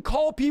 You can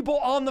call people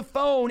on the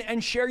phone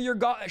and share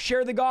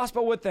the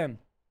gospel with them.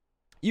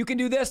 You can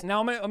do this.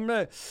 Now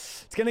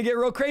it's gonna get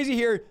real crazy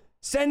here.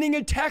 Sending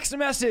a text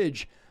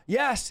message.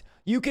 Yes,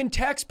 you can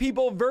text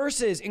people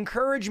verses,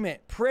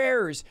 encouragement,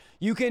 prayers.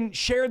 You can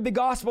share the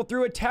gospel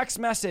through a text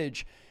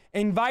message.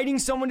 Inviting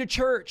someone to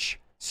church.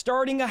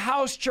 Starting a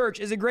house church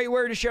is a great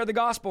way to share the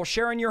gospel.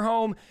 Sharing your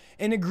home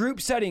in a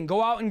group setting.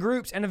 Go out in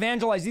groups and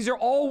evangelize. These are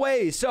all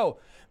ways. So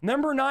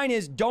number 9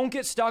 is don't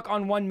get stuck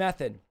on one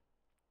method.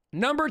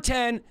 Number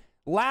 10,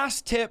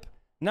 last tip,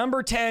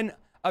 number 10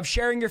 of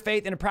sharing your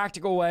faith in a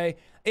practical way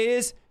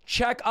is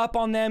check up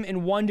on them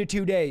in 1 to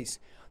 2 days.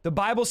 The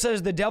Bible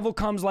says the devil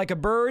comes like a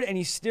bird and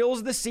he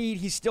steals the seed,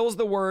 he steals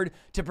the word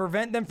to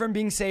prevent them from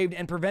being saved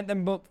and prevent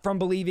them from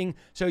believing.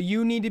 So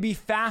you need to be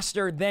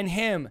faster than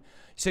him.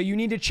 So you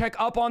need to check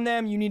up on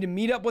them. You need to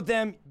meet up with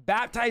them,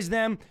 baptize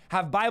them,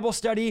 have Bible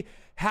study,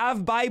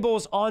 have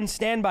Bibles on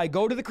standby.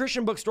 Go to the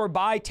Christian bookstore,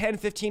 buy 10,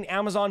 15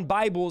 Amazon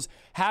Bibles,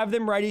 have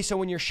them ready. So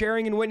when you're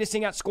sharing and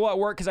witnessing at school, at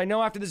work, because I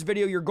know after this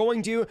video, you're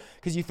going to,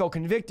 because you feel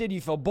convicted,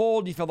 you feel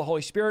bold, you feel the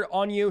Holy Spirit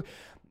on you.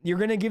 You're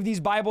going to give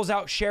these Bibles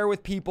out, share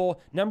with people.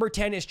 Number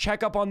 10 is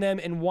check up on them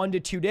in 1 to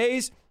 2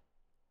 days.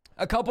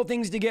 A couple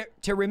things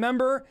to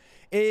remember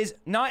is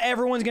not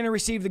everyone's going to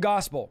receive the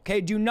gospel. Okay,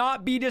 do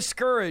not be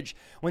discouraged.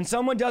 When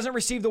someone doesn't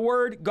receive the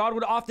word, God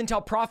would often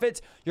tell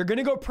prophets, you're going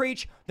to go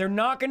preach. They're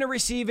not going to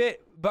receive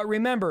it. But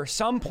remember,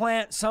 some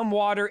plant, some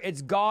water.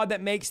 It's God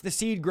that makes the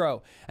seed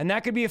grow. And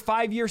that could be a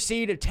 5-year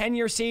seed, a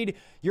 10-year seed.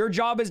 Your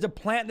job is to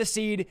plant the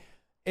seed.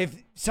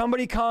 If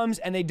somebody comes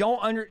and they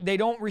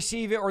don't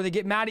receive it or they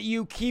get mad at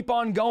you, keep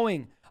on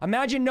going.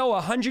 Imagine Noah,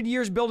 100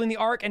 years building the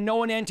ark and no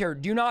one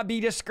entered. Do not be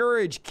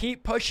discouraged.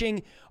 Keep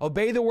pushing.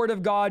 Obey the word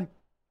of God.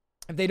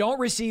 If they don't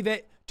receive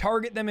it,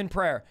 target them in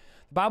prayer.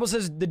 The Bible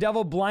says the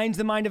devil blinds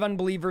the mind of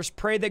unbelievers.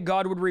 Pray that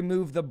God would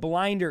remove the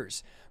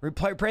blinders.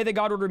 Pray that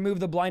God would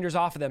remove the blinders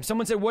off of them.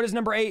 Someone said, what is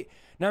number 8?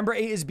 Number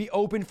 8 is be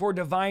open for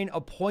divine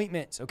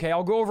appointments. Okay,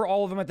 I'll go over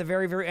all of them at the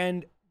very, very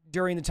end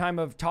during the time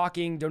of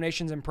talking,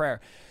 donations, and prayer.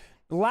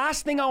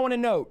 Last thing I want to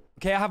note,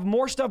 okay, I have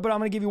more stuff, but I'm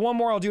going to give you one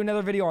more. I'll do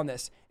another video on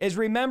this, is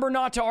remember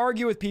not to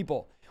argue with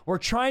people. We're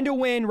trying to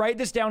win, write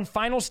this down,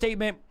 final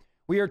statement.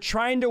 We are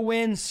trying to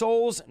win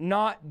souls,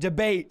 not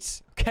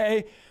debates,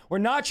 okay? We're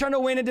not trying to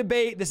win a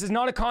debate. This is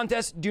not a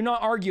contest. Do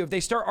not argue. If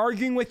they start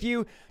arguing with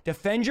you,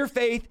 defend your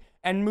faith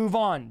and move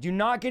on. Do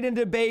not get in a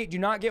debate. Do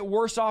not get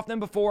worse off than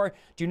before.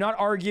 Do not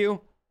argue.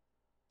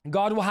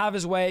 God will have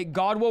his way.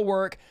 God will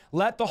work.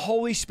 Let the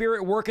Holy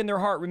Spirit work in their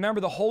heart. Remember,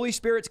 the Holy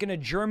Spirit's going to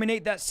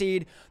germinate that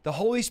seed. The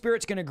Holy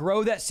Spirit's going to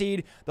grow that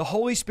seed. The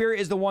Holy Spirit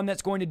is the one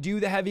that's going to do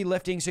the heavy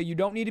lifting. So you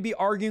don't need to be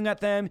arguing at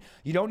them.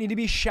 You don't need to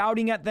be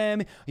shouting at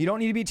them. You don't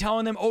need to be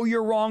telling them, oh,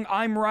 you're wrong,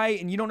 I'm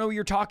right, and you don't know what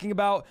you're talking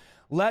about.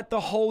 Let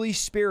the Holy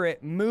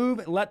Spirit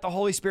move. Let the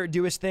Holy Spirit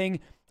do his thing.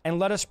 And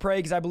let us pray,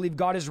 because I believe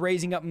God is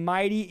raising up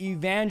mighty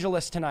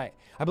evangelists tonight.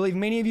 I believe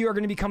many of you are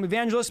going to become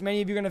evangelists.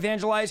 Many of you are going to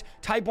evangelize.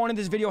 Type 1 if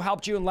this video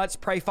helped you, and let's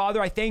pray.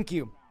 Father, I thank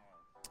you.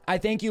 I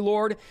thank you,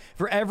 Lord,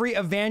 for every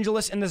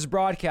evangelist in this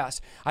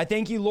broadcast. I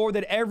thank you, Lord,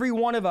 that every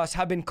one of us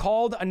have been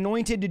called,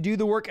 anointed to do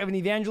the work of an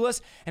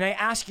evangelist. And I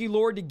ask you,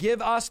 Lord, to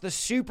give us the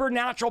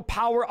supernatural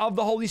power of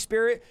the Holy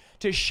Spirit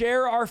to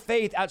share our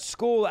faith at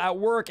school, at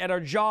work, at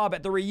our job,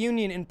 at the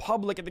reunion, in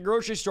public, at the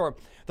grocery store,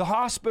 the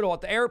hospital,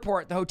 at the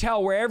airport, the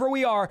hotel, wherever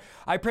we are.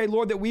 I pray,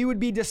 Lord, that we would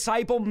be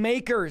disciple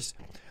makers.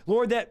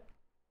 Lord, that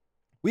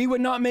we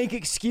would not make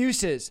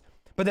excuses,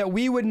 but that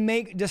we would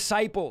make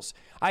disciples.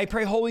 I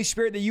pray, Holy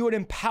Spirit, that you would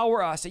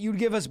empower us, that you would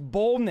give us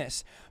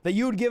boldness, that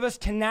you would give us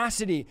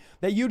tenacity,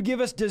 that you'd give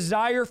us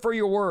desire for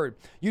your word.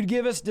 You'd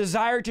give us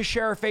desire to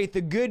share our faith, the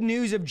good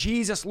news of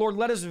Jesus. Lord,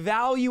 let us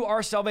value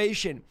our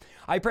salvation.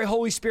 I pray,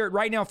 Holy Spirit,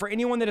 right now, for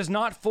anyone that is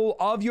not full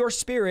of your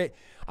Spirit,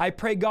 I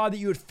pray, God, that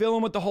you would fill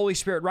them with the Holy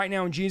Spirit right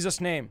now in Jesus'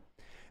 name.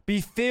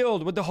 Be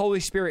filled with the Holy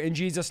Spirit in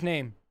Jesus'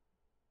 name.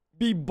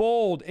 Be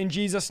bold in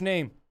Jesus'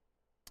 name.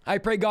 I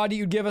pray, God, that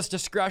you'd give us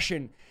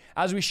discretion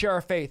as we share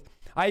our faith.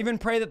 I even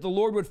pray that the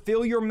Lord would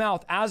fill your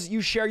mouth as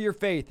you share your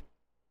faith.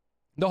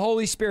 The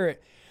Holy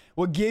Spirit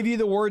will give you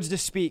the words to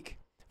speak.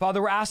 Father,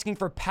 we're asking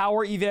for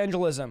power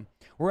evangelism.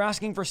 We're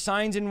asking for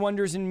signs and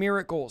wonders and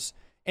miracles.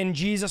 In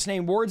Jesus'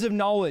 name, words of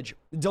knowledge,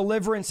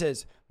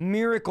 deliverances,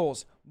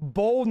 miracles,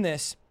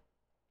 boldness.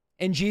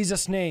 In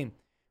Jesus' name.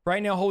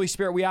 Right now, Holy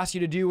Spirit, we ask you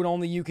to do what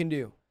only you can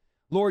do.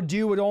 Lord,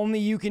 do what only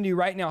you can do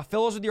right now.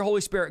 Fill us with your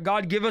Holy Spirit.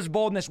 God, give us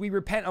boldness. We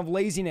repent of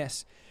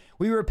laziness.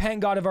 We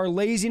repent, God, of our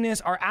laziness,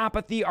 our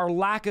apathy, our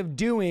lack of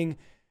doing.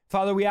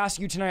 Father, we ask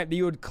you tonight that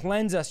you would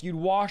cleanse us, you'd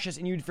wash us,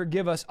 and you'd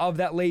forgive us of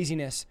that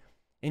laziness.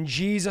 In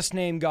Jesus'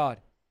 name, God,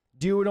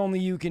 do what only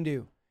you can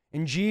do.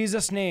 In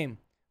Jesus' name,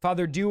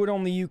 Father, do what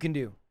only you can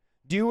do.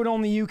 Do what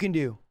only you can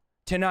do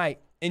tonight,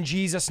 in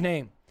Jesus'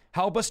 name.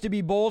 Help us to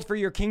be bold for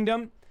your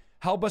kingdom.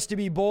 Help us to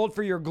be bold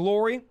for your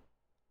glory.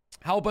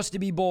 Help us to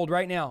be bold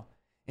right now,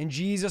 in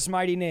Jesus'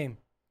 mighty name.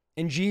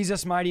 In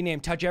Jesus' mighty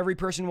name, touch every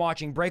person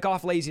watching. Break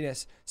off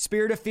laziness.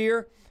 Spirit of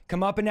fear,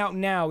 come up and out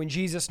now in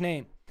Jesus'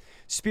 name.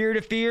 Spirit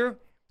of fear,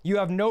 you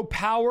have no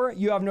power.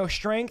 You have no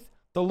strength.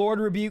 The Lord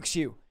rebukes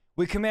you.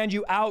 We command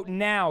you out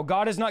now.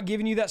 God has not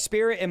given you that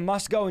spirit. It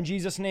must go in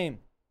Jesus' name.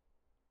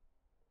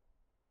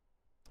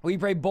 We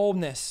pray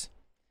boldness,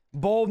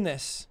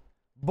 boldness,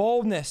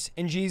 boldness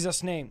in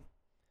Jesus' name.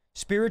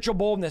 Spiritual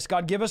boldness.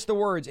 God, give us the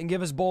words and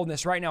give us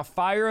boldness right now.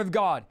 Fire of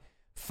God,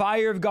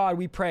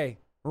 we pray.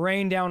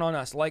 Rain down on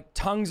us like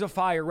tongues of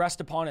fire,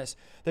 rest upon us.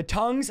 The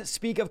tongues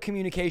speak of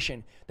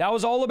communication. That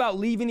was all about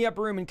leaving the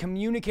upper room and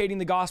communicating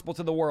the gospel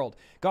to the world.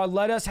 God,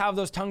 let us have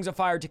those tongues of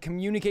fire to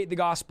communicate the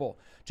gospel,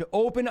 to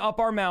open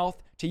up our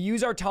mouth, to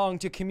use our tongue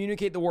to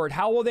communicate the word.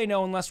 How will they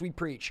know unless we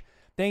preach?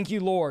 Thank you,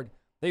 Lord,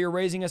 that you're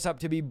raising us up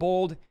to be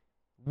bold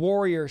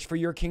warriors for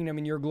your kingdom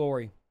and your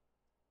glory.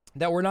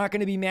 That we're not going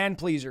to be man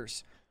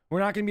pleasers.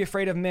 We're not going to be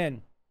afraid of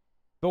men,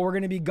 but we're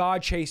going to be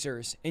God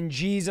chasers in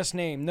Jesus'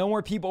 name. No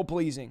more people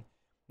pleasing.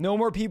 No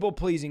more people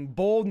pleasing.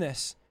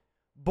 Boldness,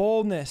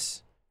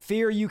 boldness,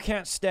 fear you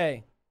can't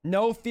stay.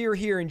 No fear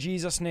here in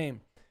Jesus'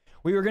 name.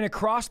 We are going to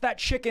cross that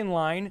chicken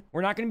line.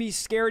 We're not going to be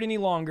scared any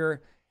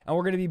longer, and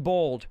we're going to be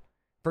bold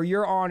for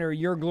your honor,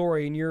 your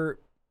glory, and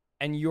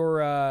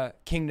your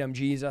kingdom,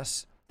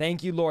 Jesus.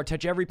 Thank you, Lord.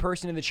 Touch every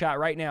person in the chat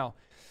right now.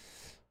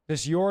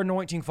 This your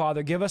anointing,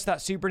 Father. Give us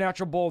that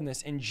supernatural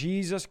boldness. In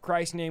Jesus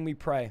Christ's name we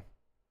pray.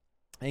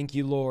 Thank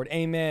you, Lord.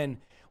 Amen.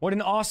 What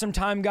an awesome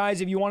time,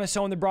 guys. If you want to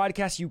sow in the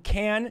broadcast, you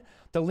can.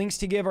 The links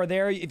to give are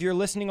there. If you're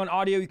listening on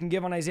audio, you can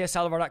give on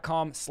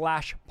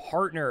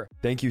isaiahsaldivar.com/partner.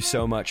 Thank you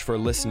so much for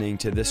listening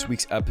to this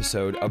week's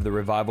episode of the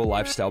Revival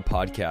Lifestyle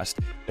Podcast.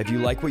 If you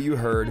like what you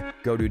heard,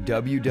 go to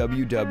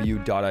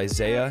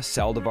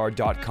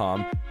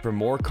www.isaiahsaldivar.com for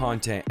more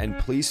content, and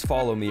please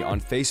follow me on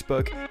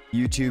Facebook,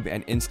 YouTube,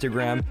 and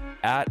Instagram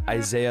at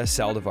Isaiah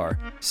Saldivar.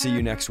 See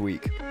you next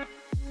week.